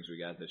hamstrings we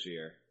got this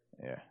year.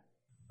 Yeah.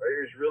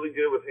 He's really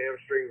good with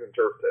hamstrings and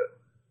turf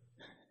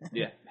tests.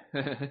 Yeah.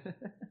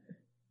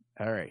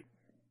 All right.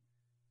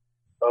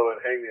 Oh,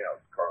 and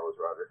hangouts, Carlos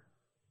Roger.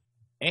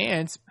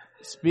 And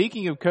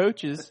speaking of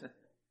coaches,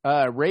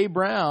 Ray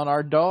Brown,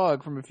 our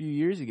dog from a few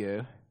years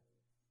ago.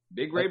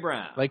 Big Ray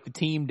Brown. Like the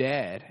team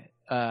dad.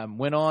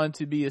 Went on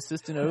to be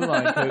assistant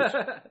O-line coach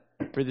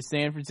for the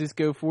San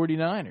Francisco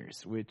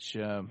 49ers, which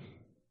I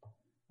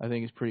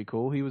think is pretty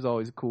cool. He was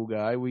always a cool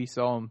guy. We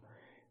saw him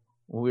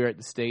when we were at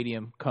the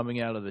stadium coming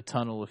out of the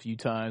tunnel a few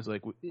times.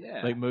 Like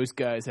most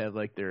guys have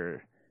like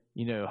their,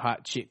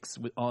 hot chicks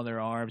on their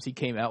arms. He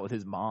came out with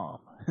his mom.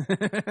 Wasn't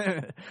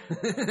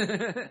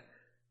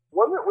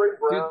Ray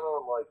Brown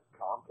on like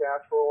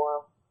Comcast for a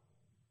while?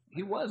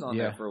 He was on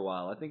there for a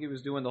while. I think he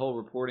was doing the whole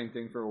reporting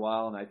thing for a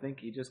while, and I think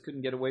he just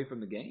couldn't get away from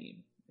the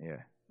game.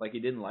 Yeah. Like he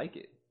didn't like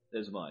it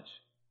as much.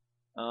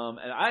 And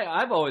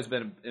I've always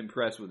been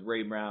impressed with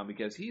Ray Brown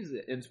because he's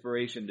an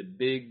inspiration to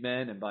big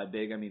men, and by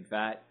big I mean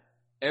fat,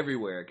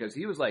 everywhere. Because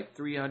he was like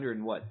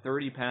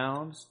 330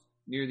 pounds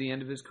near the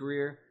end of his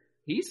career.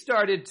 He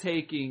started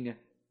taking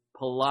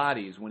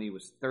Pilates when he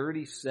was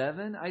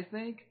 37, I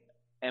think.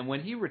 And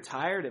when he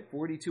retired at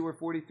 42 or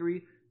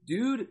 43,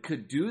 dude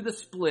could do the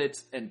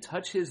splits and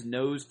touch his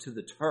nose to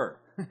the turf.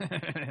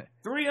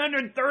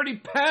 330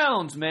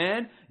 pounds,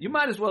 man. You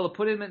might as well have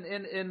put him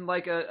in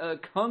like a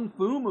kung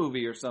fu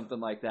movie or something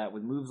like that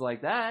with moves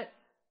like that.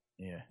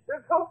 Yeah.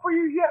 There's hope for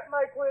you yet,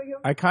 Mike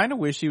Williams. I kind of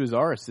wish he was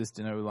our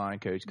assistant O-line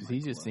coach because he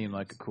just seemed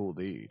like a cool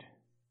dude.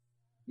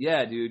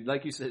 Yeah, dude.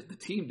 Like you said, the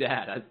team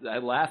dad. I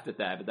laughed at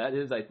that, but that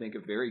is, I think, a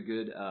very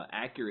good,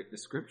 accurate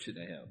description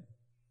of him.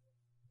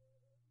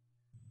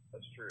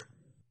 That's true.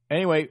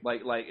 Anyway.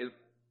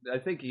 I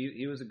think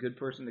he was a good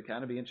person to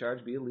kind of be in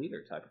charge, be a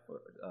leader type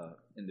of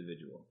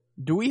individual.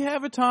 Do we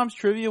have a Tom's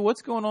Trivia?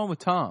 What's going on with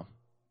Tom?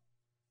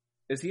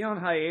 Is he on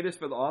hiatus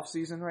for the off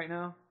season right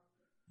now?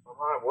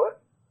 On what?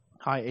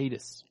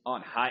 Hiatus.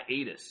 On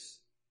hiatus.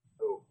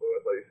 Oh, I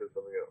thought you said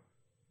something else.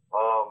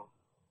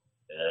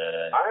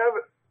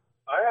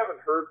 I haven't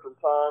heard from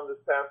Tom this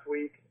past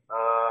week.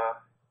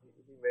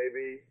 He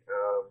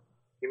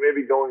may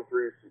be going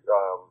through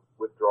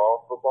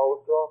football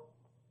withdrawal.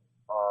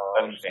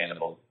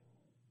 Understandable.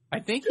 I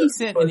think he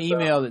sent an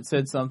email that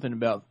said something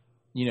about,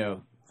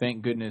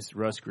 thank goodness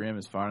Russ Grimm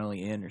is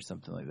finally in or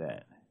something like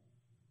that.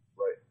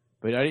 Right.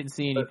 But I didn't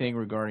see anything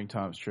regarding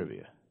Tom's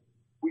Trivia.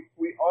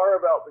 We are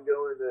about to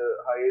go into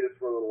hiatus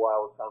for a little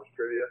while with Tom's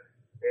Trivia.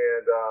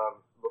 And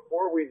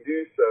before we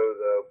do so,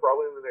 though,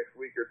 probably in the next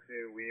week or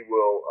two, we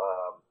will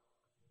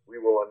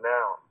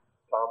announce,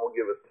 Tom will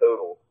give us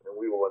totals, and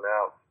we will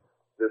announce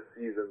this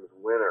season's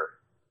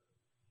winner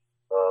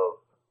of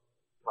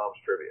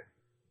Tom's Trivia.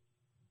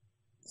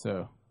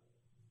 So,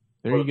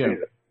 there you go.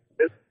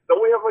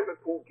 Don't we have like a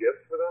cool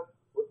gift for them?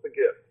 What's the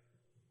gift?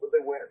 What'd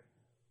they win?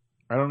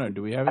 I don't know.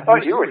 Do we have it? I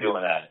thought you were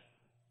doing that.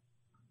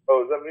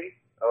 Oh, is that me?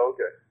 Oh,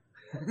 okay.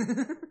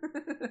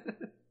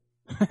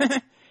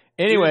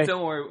 Anyway. Dude,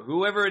 don't worry.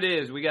 Whoever it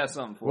is, we got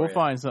something for you. We'll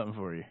find something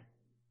for you.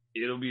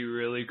 It'll be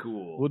really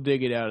cool. We'll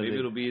dig it out Maybe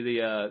it'll be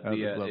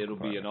it'll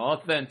be an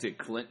authentic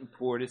Clinton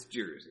Portis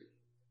jersey.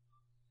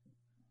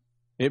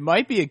 It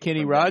might be a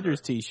Kenny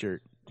Rogers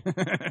t-shirt.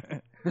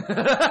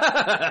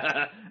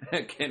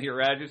 Kenny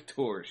Rogers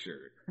tour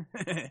shirt.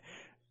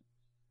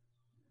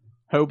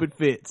 Hope it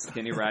fits.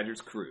 Kenny Rogers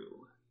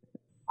crew.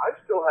 I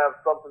still have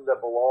something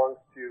that belongs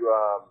to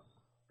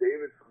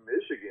David from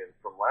Michigan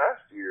from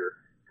last year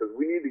because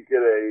we need to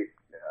get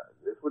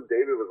this when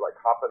David was like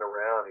hopping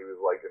around. He was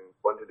like in a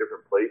bunch of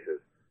different places.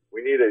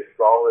 We need a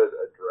solid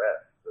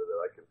address so that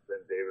I can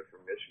send David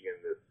from Michigan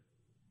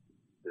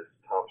this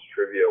Tom's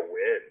Trivia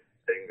win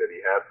thing that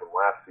he had from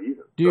last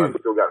season. Dude. So I've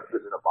still got it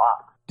sitting in a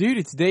box. Dude,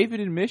 it's David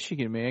in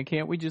Michigan, man.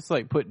 Can't we just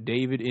put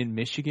David in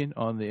Michigan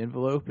on the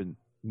envelope and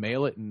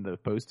mail it and the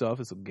post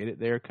office will get it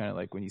there? Kind of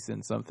like when you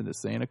send something to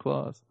Santa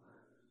Claus.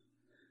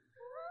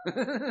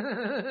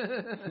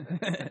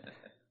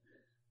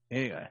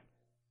 Anyway.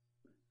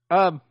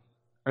 I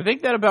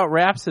think that about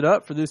wraps it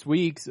up for this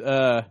week's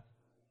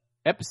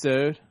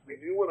episode. We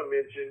do want to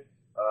mention,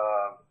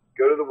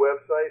 go to the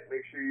website.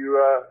 Make sure you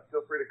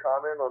feel free to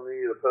comment on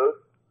any of the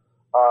posts.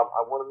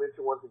 I want to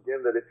mention once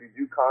again that if you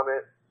do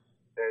comment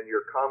and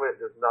your comment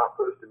does not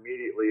post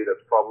immediately,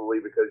 that's probably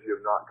because you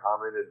have not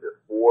commented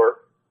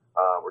before.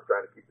 We're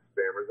trying to keep the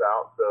spammers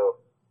out. So,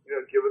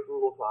 give us a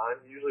little time.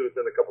 Usually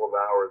within a couple of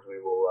hours,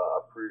 we will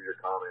approve your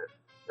comment.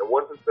 And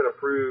once it's been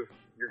approved,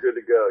 you're good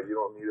to go. You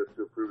don't need us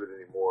to approve it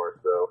anymore.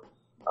 So,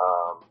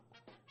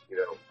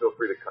 feel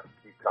free to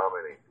keep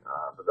commenting.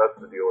 But that's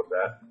the deal with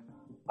that.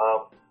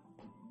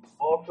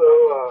 Also,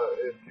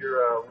 if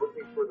you're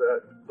looking for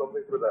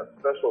something for that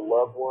special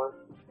loved one,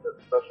 that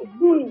special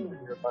person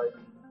in your life,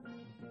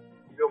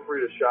 feel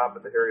free to shop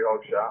at the Harry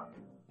Hog Shop.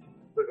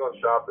 Click on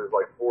shop. There's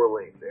like 4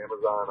 links: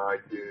 Amazon,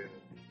 iTunes.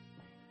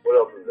 What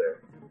else is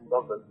there?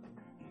 Something.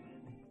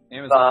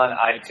 Amazon,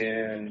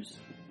 iTunes,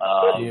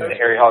 the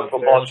Harry Hog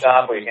Football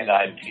Shop, where you can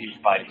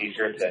buy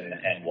T-shirts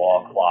and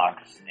wall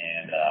clocks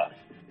and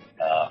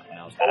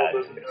mouse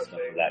pads and stuff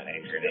of that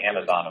nature. And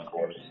Amazon, of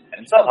course,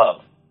 and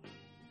StubHub.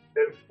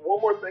 And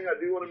one more thing I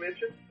do want to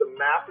mention: the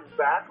map is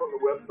back on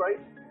the website.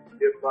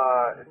 If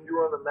you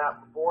were on the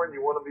map before and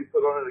you want to be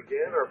put on it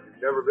again, or if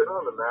you've never been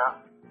on the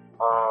map,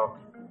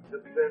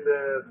 just send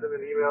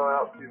an email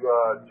out to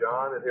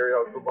John at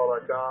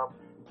HarryHogFootball.com.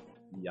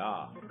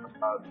 Yeah.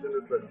 Send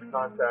us a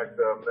contact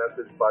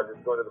message by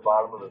just going to the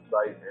bottom of the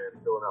site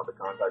and filling out the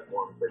contact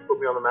form and say, put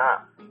me on the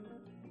map.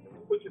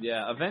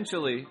 Yeah,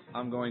 eventually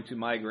I'm going to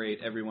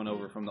migrate everyone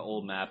over from the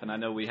old map, and I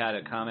know we had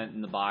a comment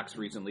in the box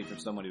recently from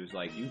someone who was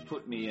like, you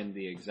put me in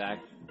the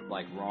exact,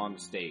 wrong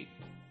state.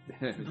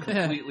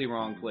 Completely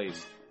wrong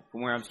place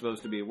from where I'm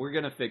supposed to be. We're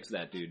going to fix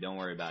that, dude. Don't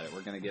worry about it.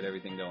 We're going to get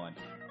everything going.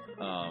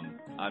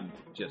 I'm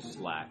just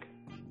slack.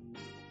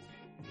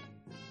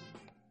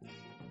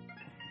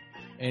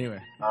 Anyway.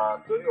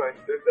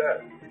 There's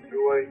that.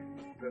 Enjoy.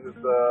 Send us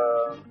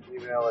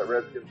email at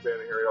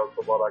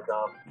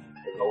redskinsfan@harryhogfootball.com.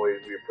 As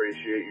always, we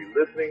appreciate you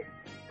listening.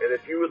 And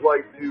if you would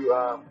like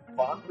to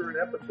sponsor an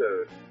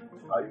episode,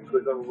 you can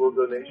click on the little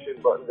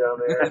donation button down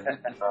there,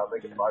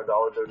 make a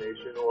 $5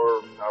 donation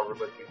or however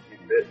much you see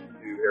fit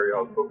to Harry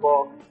Hog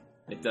Football.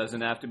 It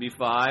doesn't have to be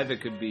 5. It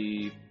could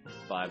be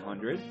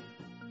 500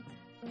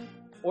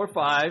 or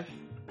 5.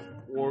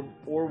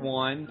 or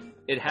 1.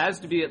 It has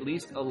to be at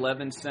least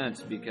 11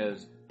 cents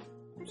because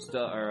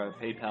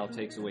PayPal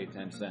takes away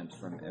 10 cents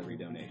from every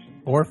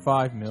donation. Or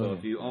 5 million. So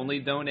if you only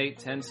donate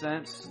 10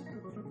 cents,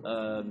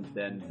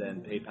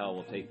 then PayPal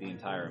will take the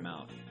entire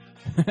amount.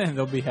 And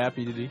they'll be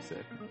happy to do so.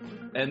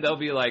 And they'll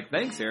be like,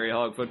 thanks, Harry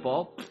Hog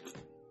Football.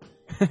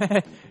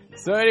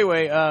 So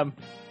anyway,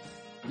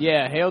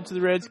 hail to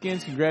the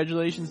Redskins.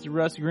 Congratulations to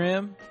Russ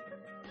Grimm.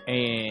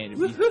 And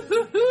we're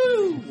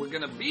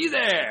going to be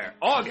there.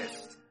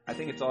 August. I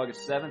think it's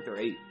August 7th or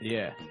 8th.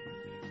 Yeah.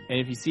 And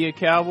if you see a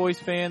Cowboys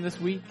fan this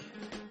week,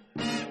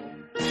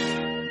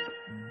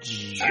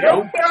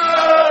 Joke!